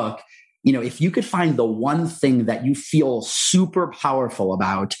the book, if you could find the one thing that you feel super powerful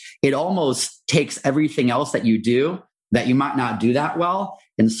about, it almost takes everything else that you do that you might not do that well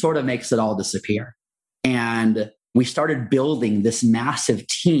and sort of makes it all disappear. And we started building this massive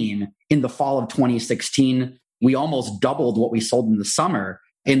team in the fall of 2016. We almost doubled what we sold in the summer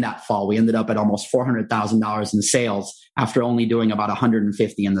in that fall. We ended up at almost $400,000 in sales after only doing about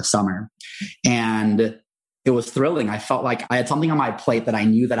 150 in the summer. And it was thrilling. I felt like I had something on my plate that I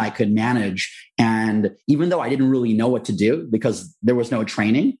knew that I could manage. And even though I didn't really know what to do because there was no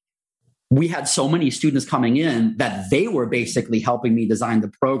training, we had so many students coming in that they were basically helping me design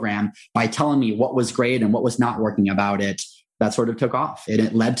the program by telling me what was great and what was not working about it. That sort of took off. And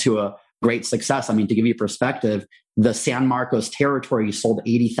it led to a great success. I mean, to give you perspective, the San Marcos territory sold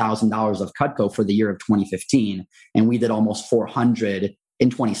 $80,000 of Cutco for the year of 2015. And we did almost 400 in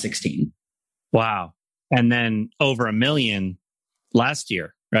 2016. Wow. And then over $1 million last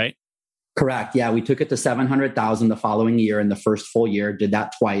year, right? Correct. Yeah. We took it to 700,000 the following year in the first full year, did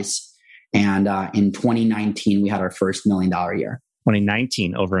that twice. And in 2019, we had our first $1 million year.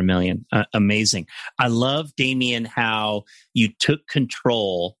 2019, over $1 million. Amazing. I love, Damien, how you took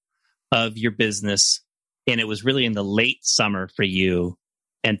control of your business, and it was really in the late summer for you,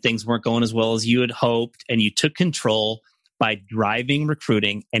 and things weren't going as well as you had hoped. And you took control by driving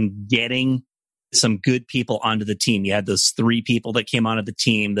recruiting and getting some good people onto the team. You had those 3 people that came onto the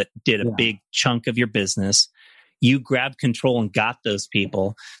team that did a big chunk of your business. You grabbed control and got those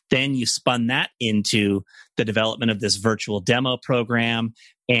people. Then you spun that into the development of this virtual demo program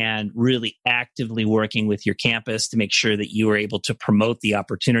and really actively working with your campus to make sure that you were able to promote the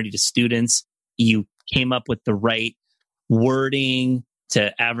opportunity to students. You came up with the right wording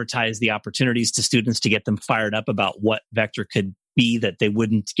to advertise the opportunities to students to get them fired up about what Vector could be that they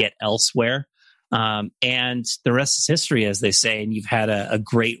wouldn't get elsewhere. And the rest is history, as they say. And you've had a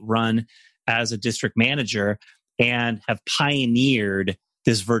great run as a district manager and have pioneered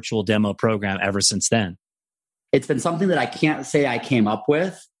this virtual demo program ever since then. It's been something that I can't say I came up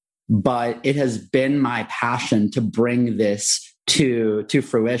with, but it has been my passion to bring this to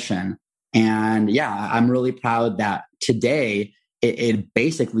fruition. And yeah, I'm really proud that today it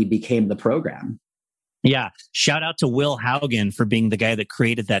basically became the program. Yeah. Shout out to Will Haugen for being the guy that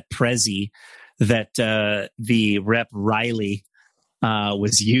created that Prezi that the rep Riley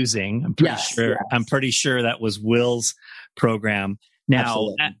was using. I'm pretty sure that was Will's program.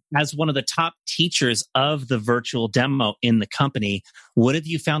 Now, as one of the top teachers of the virtual demo in the company, what have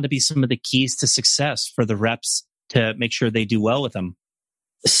you found to be some of the keys to success for the reps to make sure they do well with them?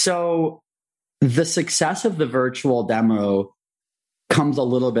 So the success of the virtual demo comes a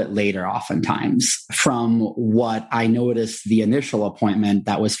little bit later, oftentimes, from what I noticed the initial appointment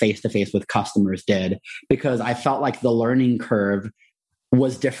that was face-to-face with customers did, because I felt like the learning curve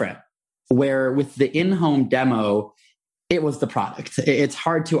was different. Where with the in-home demo, it was the product. It's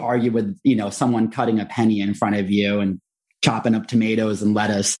hard to argue with, someone cutting a penny in front of you and chopping up tomatoes and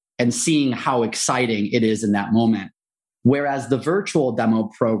lettuce and seeing how exciting it is in that moment. Whereas the virtual demo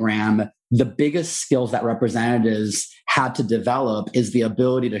program, the biggest skills that representatives had to develop is the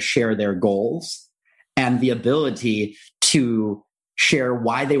ability to share their goals and the ability to share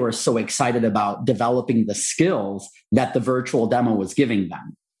why they were so excited about developing the skills that the virtual demo was giving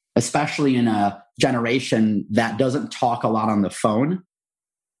them, especially in a generation that doesn't talk a lot on the phone.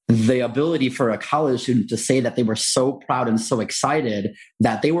 The ability for a college student to say that they were so proud and so excited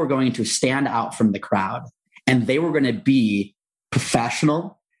that they were going to stand out from the crowd and they were going to be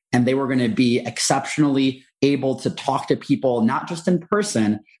professional and they were going to be exceptionally able to talk to people, not just in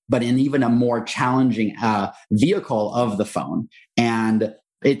person, but in even a more challenging vehicle of the phone. And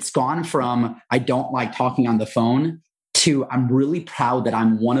it's gone from, I don't like talking on the phone, to I'm really proud that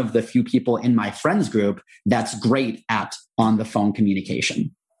I'm one of the few people in my friends group that's great at on the phone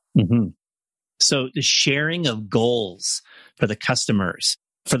communication. Mm-hmm. So the sharing of goals for the customers,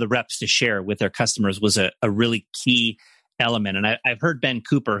 for the reps to share with their customers was a really key element. And I've heard Ben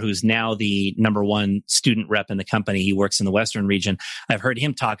Cooper, who's now the number one student rep in the company. He works in the Western region. I've heard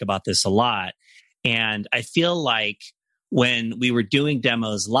him talk about this a lot. And I feel like when we were doing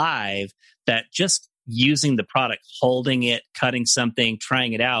demos live, that just using the product, holding it, cutting something,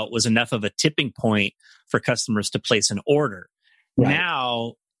 trying it out was enough of a tipping point for customers to place an order. Right.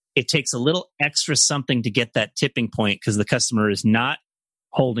 Now, it takes a little extra something to get that tipping point because the customer is not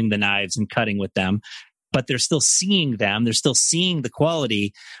holding the knives and cutting with them, but they're still seeing them. They're still seeing the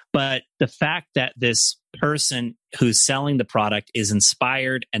quality. But the fact that this person who's selling the product is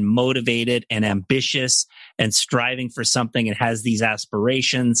inspired and motivated and ambitious and striving for something and has these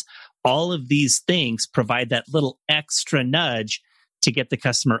aspirations, all of these things provide that little extra nudge to get the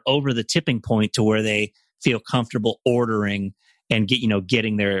customer over the tipping point to where they feel comfortable ordering and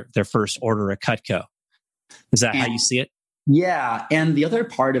getting their first order at Cutco. Is that how you see it? Yeah. And the other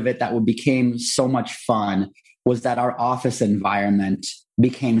part of it that became so much fun was that our office environment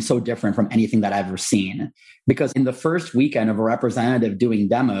became so different from anything that I've ever seen. Because in the first weekend of a representative doing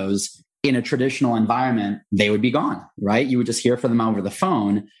demos in a traditional environment, they would be gone, right? You would just hear from them over the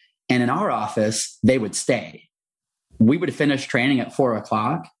phone. And in our office, they would stay. We would finish training at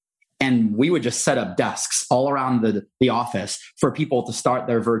 4:00. And we would just set up desks all around the office for people to start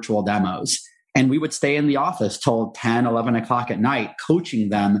their virtual demos. And we would stay in the office till 10, 11 o'clock at night, coaching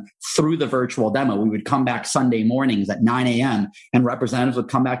them through the virtual demo. We would come back Sunday mornings at 9 a.m. and representatives would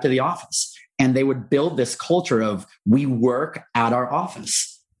come back to the office. And they would build this culture of we work at our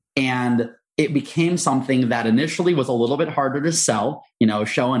office. And it became something that initially was a little bit harder to sell,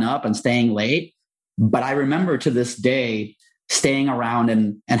 showing up and staying late. But I remember to this day, staying around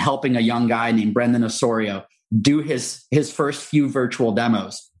and helping a young guy named Brendan Osorio do his first few virtual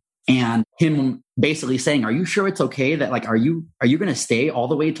demos, and him basically saying, "Are you sure it's okay that are you going to stay all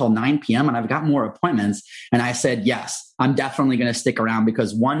the way till 9 p.m. and I've got more appointments?" And I said, "Yes, I'm definitely going to stick around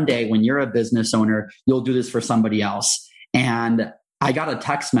because one day when you're a business owner, you'll do this for somebody else." And I got a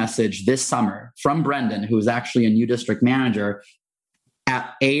text message this summer from Brendan, who is actually a new district manager,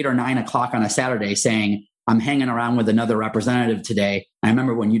 at 8 or 9 o'clock on a Saturday saying, "I'm hanging around with another representative today. I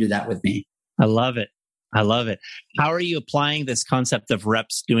remember when you did that with me." I love it. I love it. How are you applying this concept of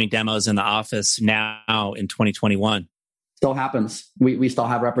reps doing demos in the office now in 2021? Still happens. We still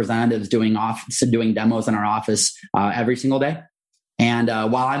have representatives doing demos in our office every single day. And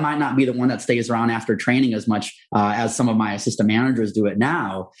while I might not be the one that stays around after training as much as some of my assistant managers do it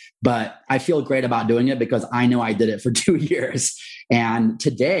now, but I feel great about doing it because I know I did it for 2 years. And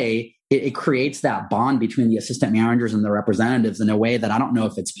today, it creates that bond between the assistant managers and the representatives in a way that I don't know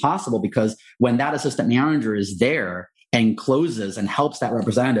if it's possible, because when that assistant manager is there and closes and helps that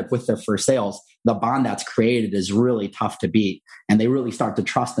representative with their first sales, the bond that's created is really tough to beat. And they really start to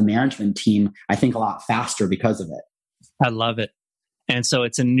trust the management team, I think, a lot faster because of it. I love it. And so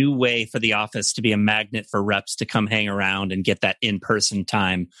it's a new way for the office to be a magnet for reps to come hang around and get that in-person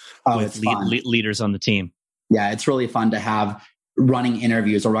time with leaders on the team. Yeah, it's really fun to have running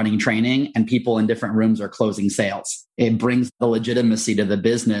interviews or running training and people in different rooms are closing sales. It brings the legitimacy to the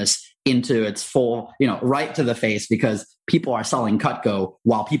business into its full, right to the face, because people are selling Cutco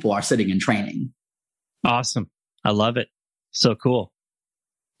while people are sitting in training. Awesome. I love it. So cool.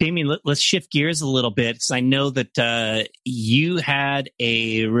 Damien, let's shift gears a little bit, because I know that you had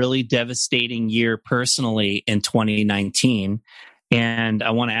a really devastating year personally in 2019. And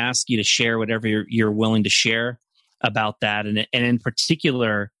I want to ask you to share whatever you're willing to share about that. And in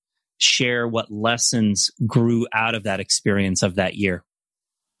particular, share what lessons grew out of that experience of that year.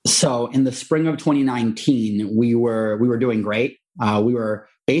 So in the spring of 2019, we were doing great. We were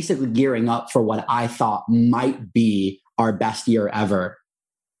basically gearing up for what I thought might be our best year ever.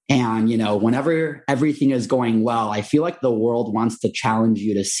 And, whenever everything is going well, I feel like the world wants to challenge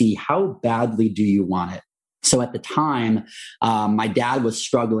you to see how badly do you want it. So at the time, my dad was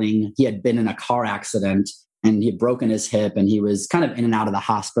struggling. He had been in a car accident and he had broken his hip and he was kind of in and out of the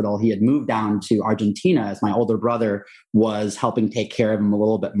hospital. He had moved down to Argentina as my older brother was helping take care of him a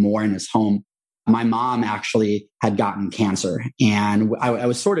little bit more in his home. My mom actually had gotten cancer, and I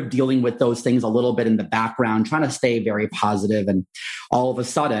was sort of dealing with those things a little bit in the background, trying to stay very positive. And all of a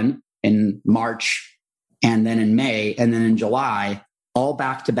sudden in March and then in May and then in July, all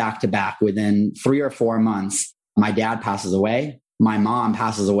back to back to back within 3 or 4 months, my dad passes away. My mom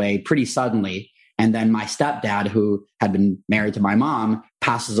passes away pretty suddenly. And then my stepdad, who had been married to my mom,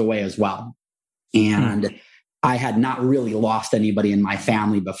 passes away as well. And I had not really lost anybody in my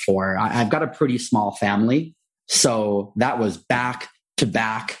family before. I've got a pretty small family. So that was back to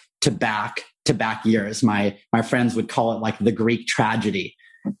back to back to back years. My friends would call it like the Greek tragedy,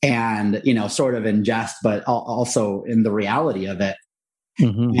 and, sort of in jest, but also in the reality of it.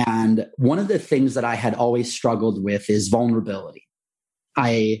 Mm-hmm. And one of the things that I had always struggled with is vulnerability.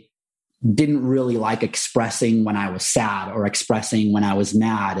 I didn't really like expressing when I was sad or expressing when I was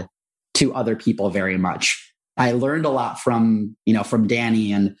mad to other people very much. I learned a lot from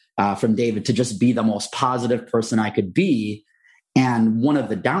Danny and from David to just be the most positive person I could be. And one of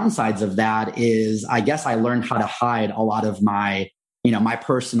the downsides of that is, I guess I learned how to hide a lot of my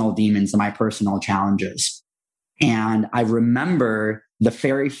personal demons and my personal challenges. And I remember the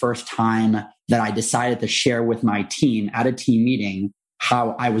very first time that I decided to share with my team at a team meeting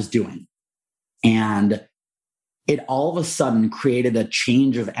how I was doing. And it all of a sudden created a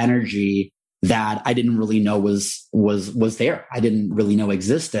change of energy that I didn't really know was there. I didn't really know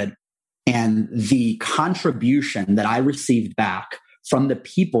existed. And the contribution that I received back from the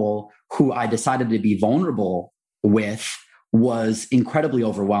people who I decided to be vulnerable with was incredibly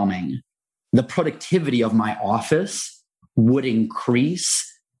overwhelming. The productivity of my office would increase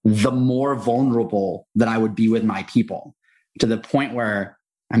the more vulnerable that I would be with my people, to the point where,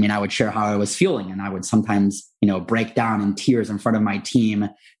 I would share how I was feeling, and I would sometimes, break down in tears in front of my team,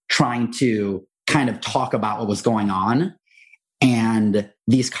 trying to kind of talk about what was going on. And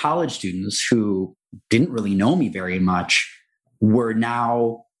these college students who didn't really know me very much were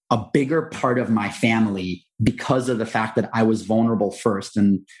now a bigger part of my family because of the fact that I was vulnerable first.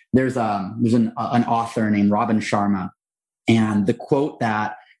 And there's an author named Robin Sharma. And the quote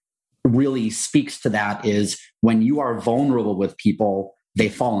that really speaks to that is, when you are vulnerable with people, they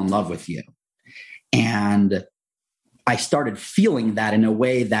fall in love with you. And I started feeling that in a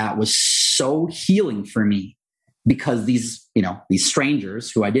way that was so healing for me, because these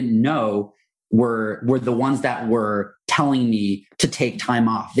strangers who I didn't know were the ones that were telling me to take time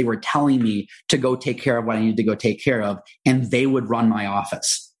off. They were telling me to go take care of what I needed to go take care of, and they would run my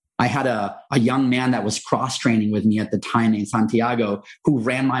office. I had a young man that was cross-training with me at the time named Santiago, who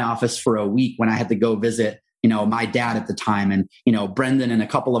ran my office for a week when I had to go visit my dad at the time. And, Brendan and a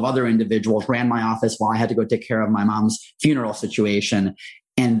couple of other individuals ran my office while I had to go take care of my mom's funeral situation.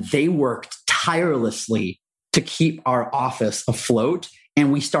 And they worked tirelessly to keep our office afloat.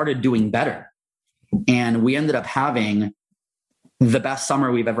 And we started doing better. And we ended up having the best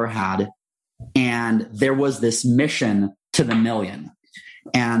summer we've ever had. And there was this mission to the million.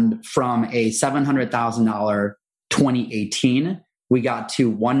 And from a $700,000 2018, we got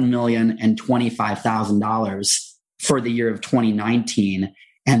to $1,025,000 for the year of 2019.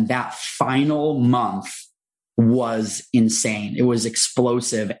 And that final month was insane. It was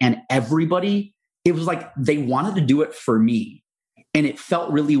explosive. And everybody, it was like they wanted to do it for me. And it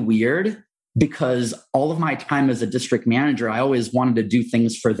felt really weird, because all of my time as a district manager, I always wanted to do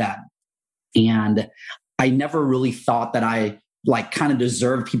things for them. And I never really thought that I kind of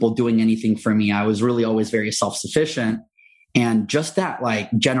deserved people doing anything for me. I was really always very self-sufficient. And just that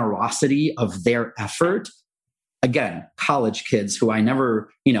generosity of their effort, again, college kids who I never,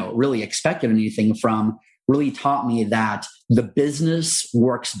 really expected anything from, really taught me that the business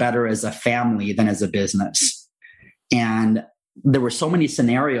works better as a family than as a business. And there were so many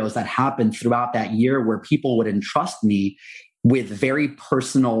scenarios that happened throughout that year where people would entrust me with very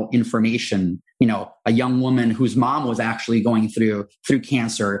personal information. A young woman whose mom was actually going through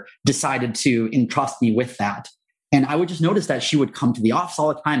cancer decided to entrust me with that. And I would just notice that she would come to the office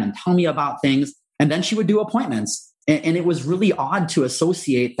all the time and tell me about things. And then she would do appointments. And it was really odd to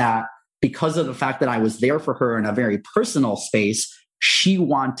associate that, because of the fact that I was there for her in a very personal space. She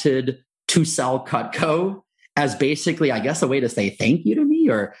wanted to sell Cutco as basically, I guess, a way to say thank you to me.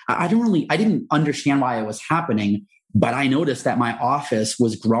 Or I didn't understand why it was happening. But I noticed that my office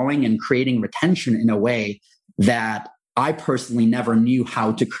was growing and creating retention in a way that I personally never knew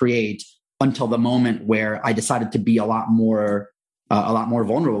how to create until the moment where I decided to be a lot more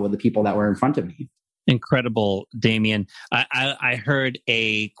vulnerable with the people that were in front of me. Incredible, Damien. I heard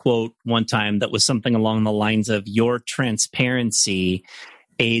a quote one time that was something along the lines of your transparency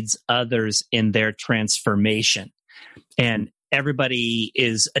aids others in their transformation. And everybody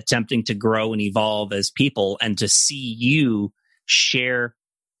is attempting to grow and evolve as people, and to see you share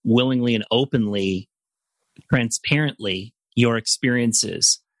willingly and openly, transparently, your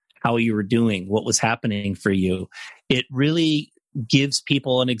experiences, how you were doing, what was happening for you. It really gives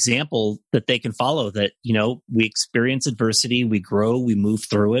people an example that they can follow, that, we experience adversity, we grow, we move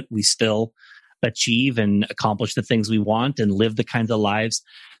through it, we still achieve and accomplish the things we want and live the kinds of lives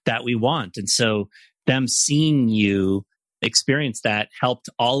that we want. And so them seeing you experience that helped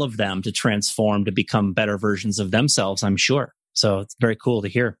all of them to transform, to become better versions of themselves, I'm sure. So it's very cool to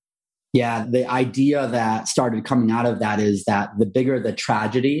hear. Yeah, the idea that started coming out of that is that the bigger the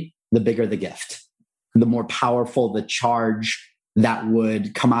tragedy, the bigger the gift. The more powerful the charge that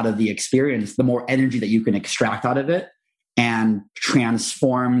would come out of the experience, the more energy that you can extract out of it and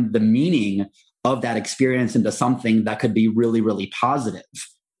transform the meaning of that experience into something that could be really, really positive.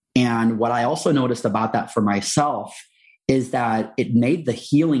 And what I also noticed about that for myself is that it made the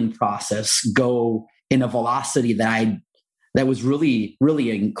healing process go in a velocity that was really,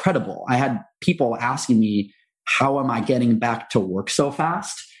 really incredible. I had people asking me, how am I getting back to work so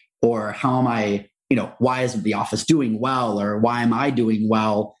fast? Or how am I, why is the office doing well? Or why am I doing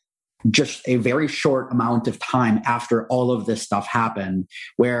well? Just a very short amount of time after all of this stuff happened,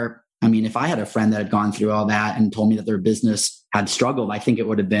 where, if I had a friend that had gone through all that and told me that their business had struggled, I think it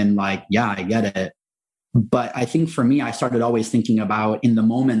would have been like, yeah, I get it. But I think for me, I started always thinking about, in the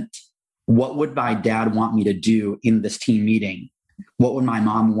moment, what would my dad want me to do in this team meeting? What would my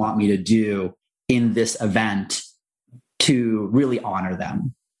mom want me to do in this event to really honor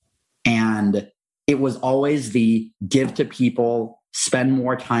them? And it was always the give to people, spend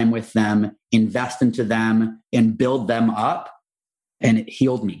more time with them, invest into them, and build them up. And it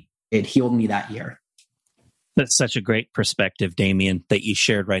healed me. It healed me that year. That's such a great perspective, Damien, that you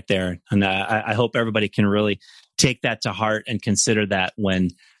shared right there. And I hope everybody can really take that to heart and consider that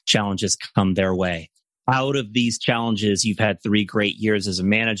when challenges come their way. Out of these challenges, you've had 3 great years as a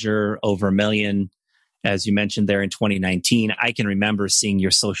manager, over $1 million, as you mentioned there in 2019. I can remember seeing your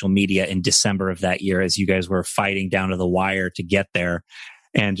social media in December of that year as you guys were fighting down to the wire to get there,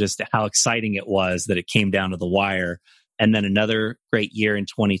 and just how exciting it was that it came down to the wire. And then another great year in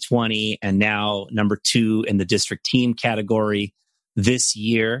 2020, and now number 2 in the district team category this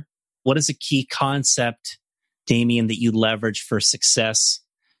year. What is a key concept, Damien, that you leverage for success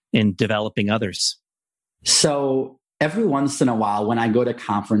in developing others? So every once in a while, when I go to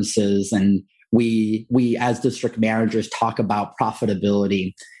conferences and we as district managers talk about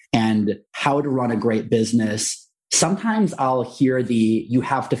profitability and how to run a great business, sometimes I'll hear you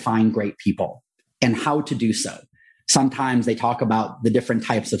have to find great people and how to do so. Sometimes they talk about the different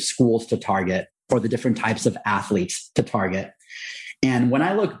types of schools to target or the different types of athletes to target. And when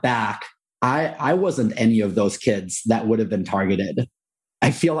I look back, I wasn't any of those kids that would have been targeted.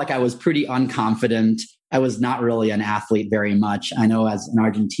 I feel like I was pretty unconfident. I was not really an athlete very much. I know as an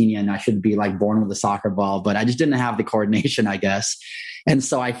Argentinian, I should be like born with a soccer ball, but I just didn't have the coordination, I guess. And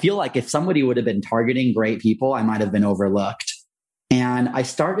so I feel like if somebody would have been targeting great people, I might have been overlooked. And I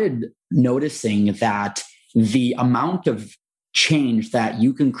started noticing that the amount of change that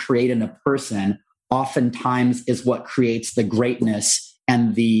you can create in a person oftentimes is what creates the greatness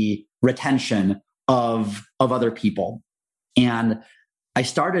and the retention of other people. And I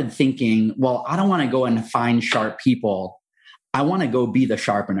started thinking, well, I don't want to go and find sharp people. I want to go be the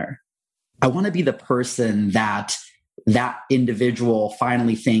sharpener. I want to be the person that individual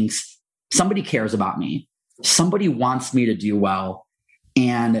finally thinks somebody cares about me. Somebody wants me to do well.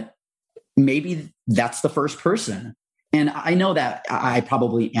 And maybe that's the first person. And I know that I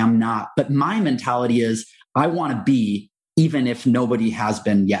probably am not, but my mentality is I want to be, even if nobody has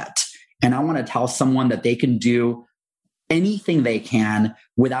been yet. And I want to tell someone that they can do anything they can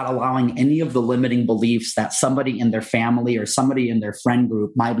without allowing any of the limiting beliefs that somebody in their family or somebody in their friend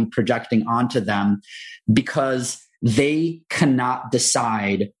group might be projecting onto them, because they cannot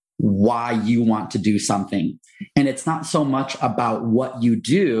decide why you want to do something. And it's not so much about what you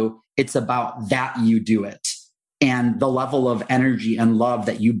do, it's about that you do it and the level of energy and love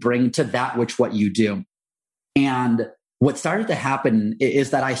that you bring to that what you do. And what started to happen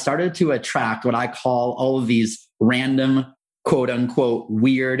is that I started to attract what I call all of these random, quote unquote,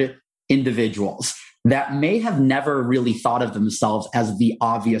 weird individuals that may have never really thought of themselves as the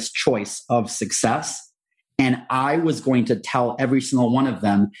obvious choice of success. And I was going to tell every single one of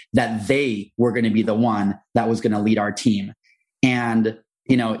them that they were going to be the one that was going to lead our team. And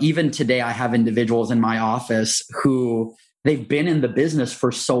Even today, I have individuals in my office who they've been in the business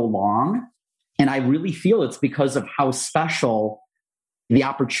for so long. And I really feel it's because of how special the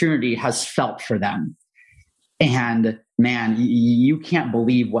opportunity has felt for them. And man, you can't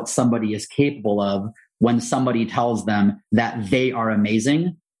believe what somebody is capable of when somebody tells them that they are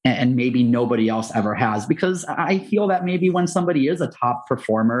amazing and maybe nobody else ever has. Because I feel that maybe when somebody is a top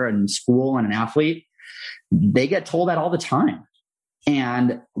performer in school and an athlete, they get told that all the time.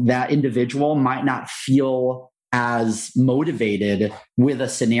 And that individual might not feel as motivated with a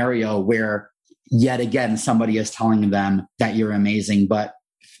scenario where yet again, somebody is telling them that you're amazing, but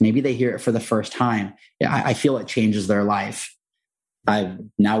maybe they hear it for the first time. I feel it changes their life. I've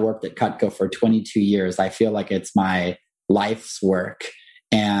now worked at Cutco for 22 years. I feel like it's my life's work.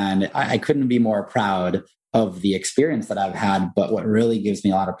 And I couldn't be more proud of the experience that I've had. But what really gives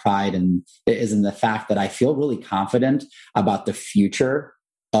me a lot of pride is in the fact that I feel really confident about the future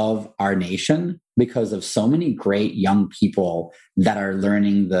of our nation because of so many great young people that are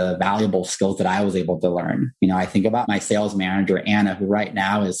learning the valuable skills that I was able to learn. I think about my sales manager, Anna, who right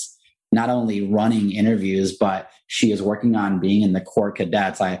now is not only running interviews, but she is working on being in the Corps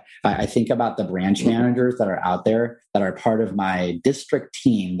Cadets. I think about the branch managers that are out there that are part of my district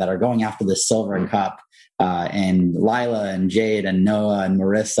team that are going after the Silver Cup. And Lila and Jade and Noah and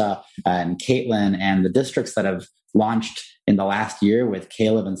Marissa and Caitlin and the districts that have launched in the last year with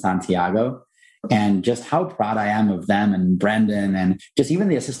Caleb and Santiago. And just how proud I am of them and Brendan and just even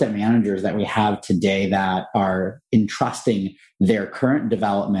the assistant managers that we have today that are entrusting their current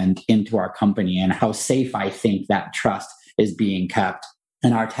development into our company and how safe I think that trust is being kept.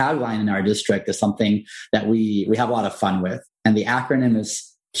 And our tagline in our district is something that we have a lot of fun with. And the acronym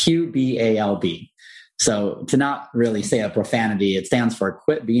is QBALB. So to not really say a profanity, it stands for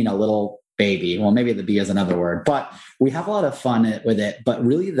quit being a little baby. Well, maybe the B is another word, but we have a lot of fun with it. But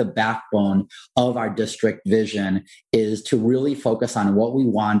really the backbone of our district vision is to really focus on what we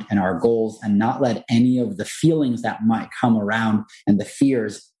want and our goals and not let any of the feelings that might come around and the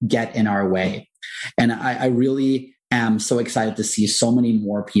fears get in our way. And I really am so excited to see so many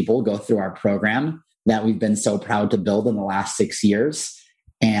more people go through our program that we've been so proud to build in the last 6 years.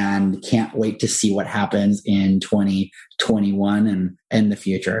 And can't wait to see what happens in 2021 and in the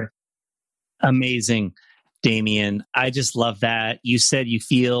future. Amazing, Damien. I just love that. You said you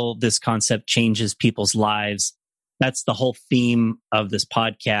feel this concept changes people's lives. That's the whole theme of this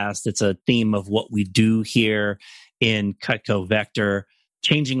podcast. It's a theme of what we do here in Cutco Vector.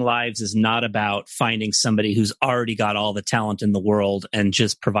 Changing lives is not about finding somebody who's already got all the talent in the world and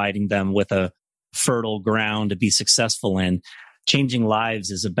just providing them with a fertile ground to be successful in. Changing lives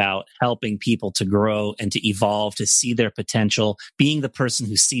is about helping people to grow and to evolve, to see their potential, being the person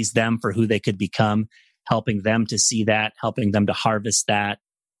who sees them for who they could become, helping them to see that, helping them to harvest that.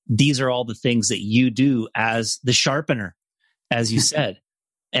 These are all the things that you do as the sharpener, as you said.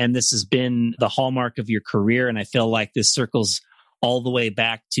 And this has been the hallmark of your career. And I feel like this circles all the way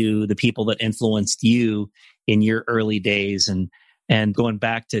back to the people that influenced you in your early days and going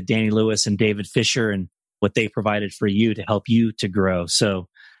back to Danny Lewis and David Fisher and what they provided for you to help you to grow. So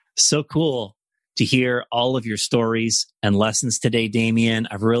cool to hear all of your stories and lessons today, Damien.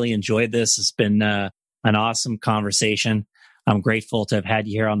 I've really enjoyed this. It's been an awesome conversation. I'm grateful to have had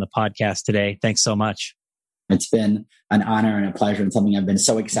you here on the podcast today. Thanks so much. It's been an honor and a pleasure and something I've been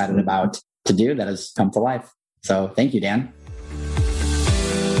so excited about to do that has come to life. So thank you, Dan.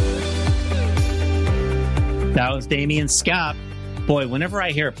 That was Damien Scott. Boy, whenever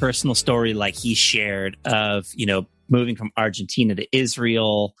I hear a personal story like he shared of, moving from Argentina to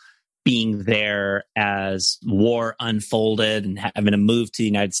Israel, being there as war unfolded and having to move to the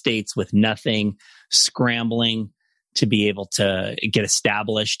United States with nothing, scrambling to be able to get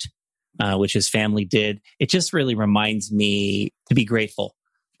established, which his family did. It just really reminds me to be grateful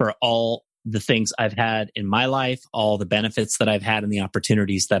for all the things I've had in my life, all the benefits that I've had and the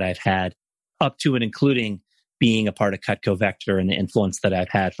opportunities that I've had, up to and including being a part of Cutco Vector and the influence that I've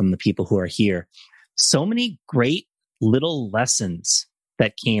had from the people who are here. So many great little lessons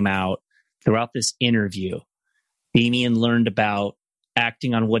that came out throughout this interview. Damien learned about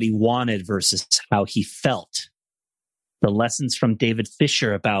acting on what he wanted versus how he felt. The lessons from David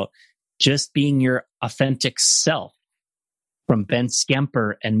Fisher about just being your authentic self. From Ben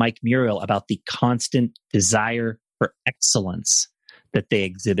Skemper and Mike Muriel about the constant desire for excellence that they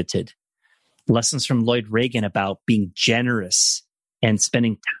exhibited. Lessons from Lloyd Reagan about being generous and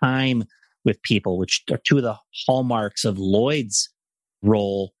spending time with people, which are two of the hallmarks of Lloyd's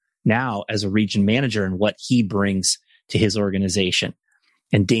role now as a region manager and what he brings to his organization.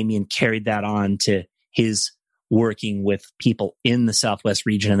 And Damien carried that on to his working with people in the Southwest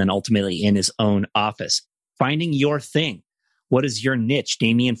region and then ultimately in his own office. Finding your thing. What is your niche?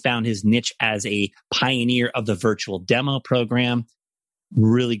 Damien found his niche as a pioneer of the virtual demo program,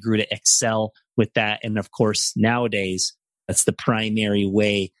 really grew to excel with that. And of course, nowadays, that's the primary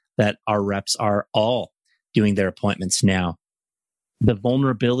way that our reps are all doing their appointments now. The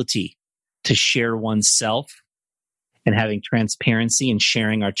vulnerability to share oneself and having transparency and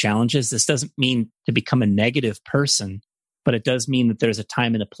sharing our challenges. This doesn't mean to become a negative person, but it does mean that there's a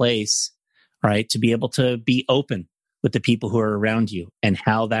time and a place, right, to be able to be open with the people who are around you and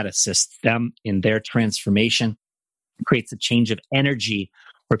how that assists them in their transformation, creates a change of energy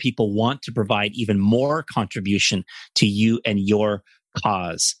where people want to provide even more contribution to you and your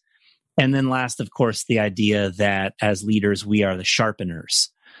cause. And then last, of course, the idea that as leaders, we are the sharpeners,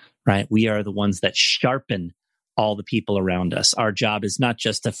 right? We are the ones that sharpen all the people around us. Our job is not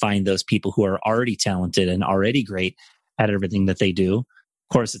just to find those people who are already talented and already great at everything that they do.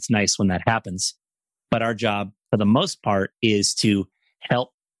 Of course, it's nice when that happens. But our job, for the most part, is to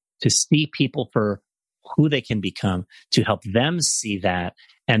help to see people for who they can become, to help them see that,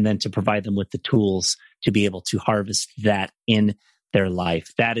 and then to provide them with the tools to be able to harvest that in their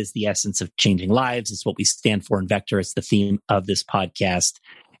life. That is the essence of changing lives. It's what we stand for in Vector. It's the theme of this podcast.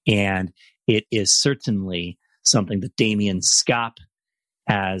 And it is certainly something that Damien Skopp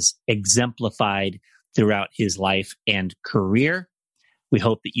has exemplified throughout his life and career. We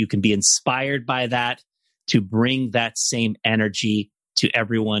hope that you can be inspired by that to bring that same energy to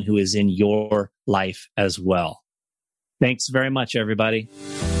everyone who is in your life as well. Thanks very much, everybody.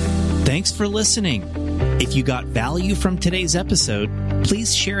 Thanks for listening. If you got value from today's episode,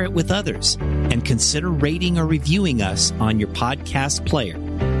 please share it with others and consider rating or reviewing us on your podcast player.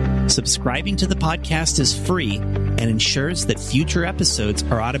 Subscribing to the podcast is free and ensures that future episodes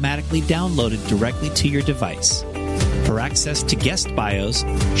are automatically downloaded directly to your device. For access to guest bios,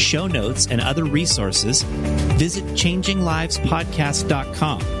 show notes, and other resources, visit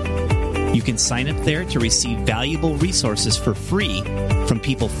changinglivespodcast.com. You can sign up there to receive valuable resources for free from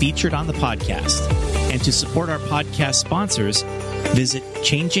people featured on the podcast. And to support our podcast sponsors, visit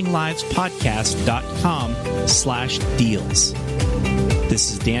changinglivespodcast.com/deals.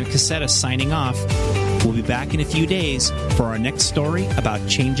 This is Dan Cassetta signing off. We'll be back in a few days for our next story about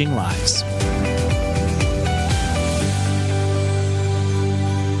changing lives.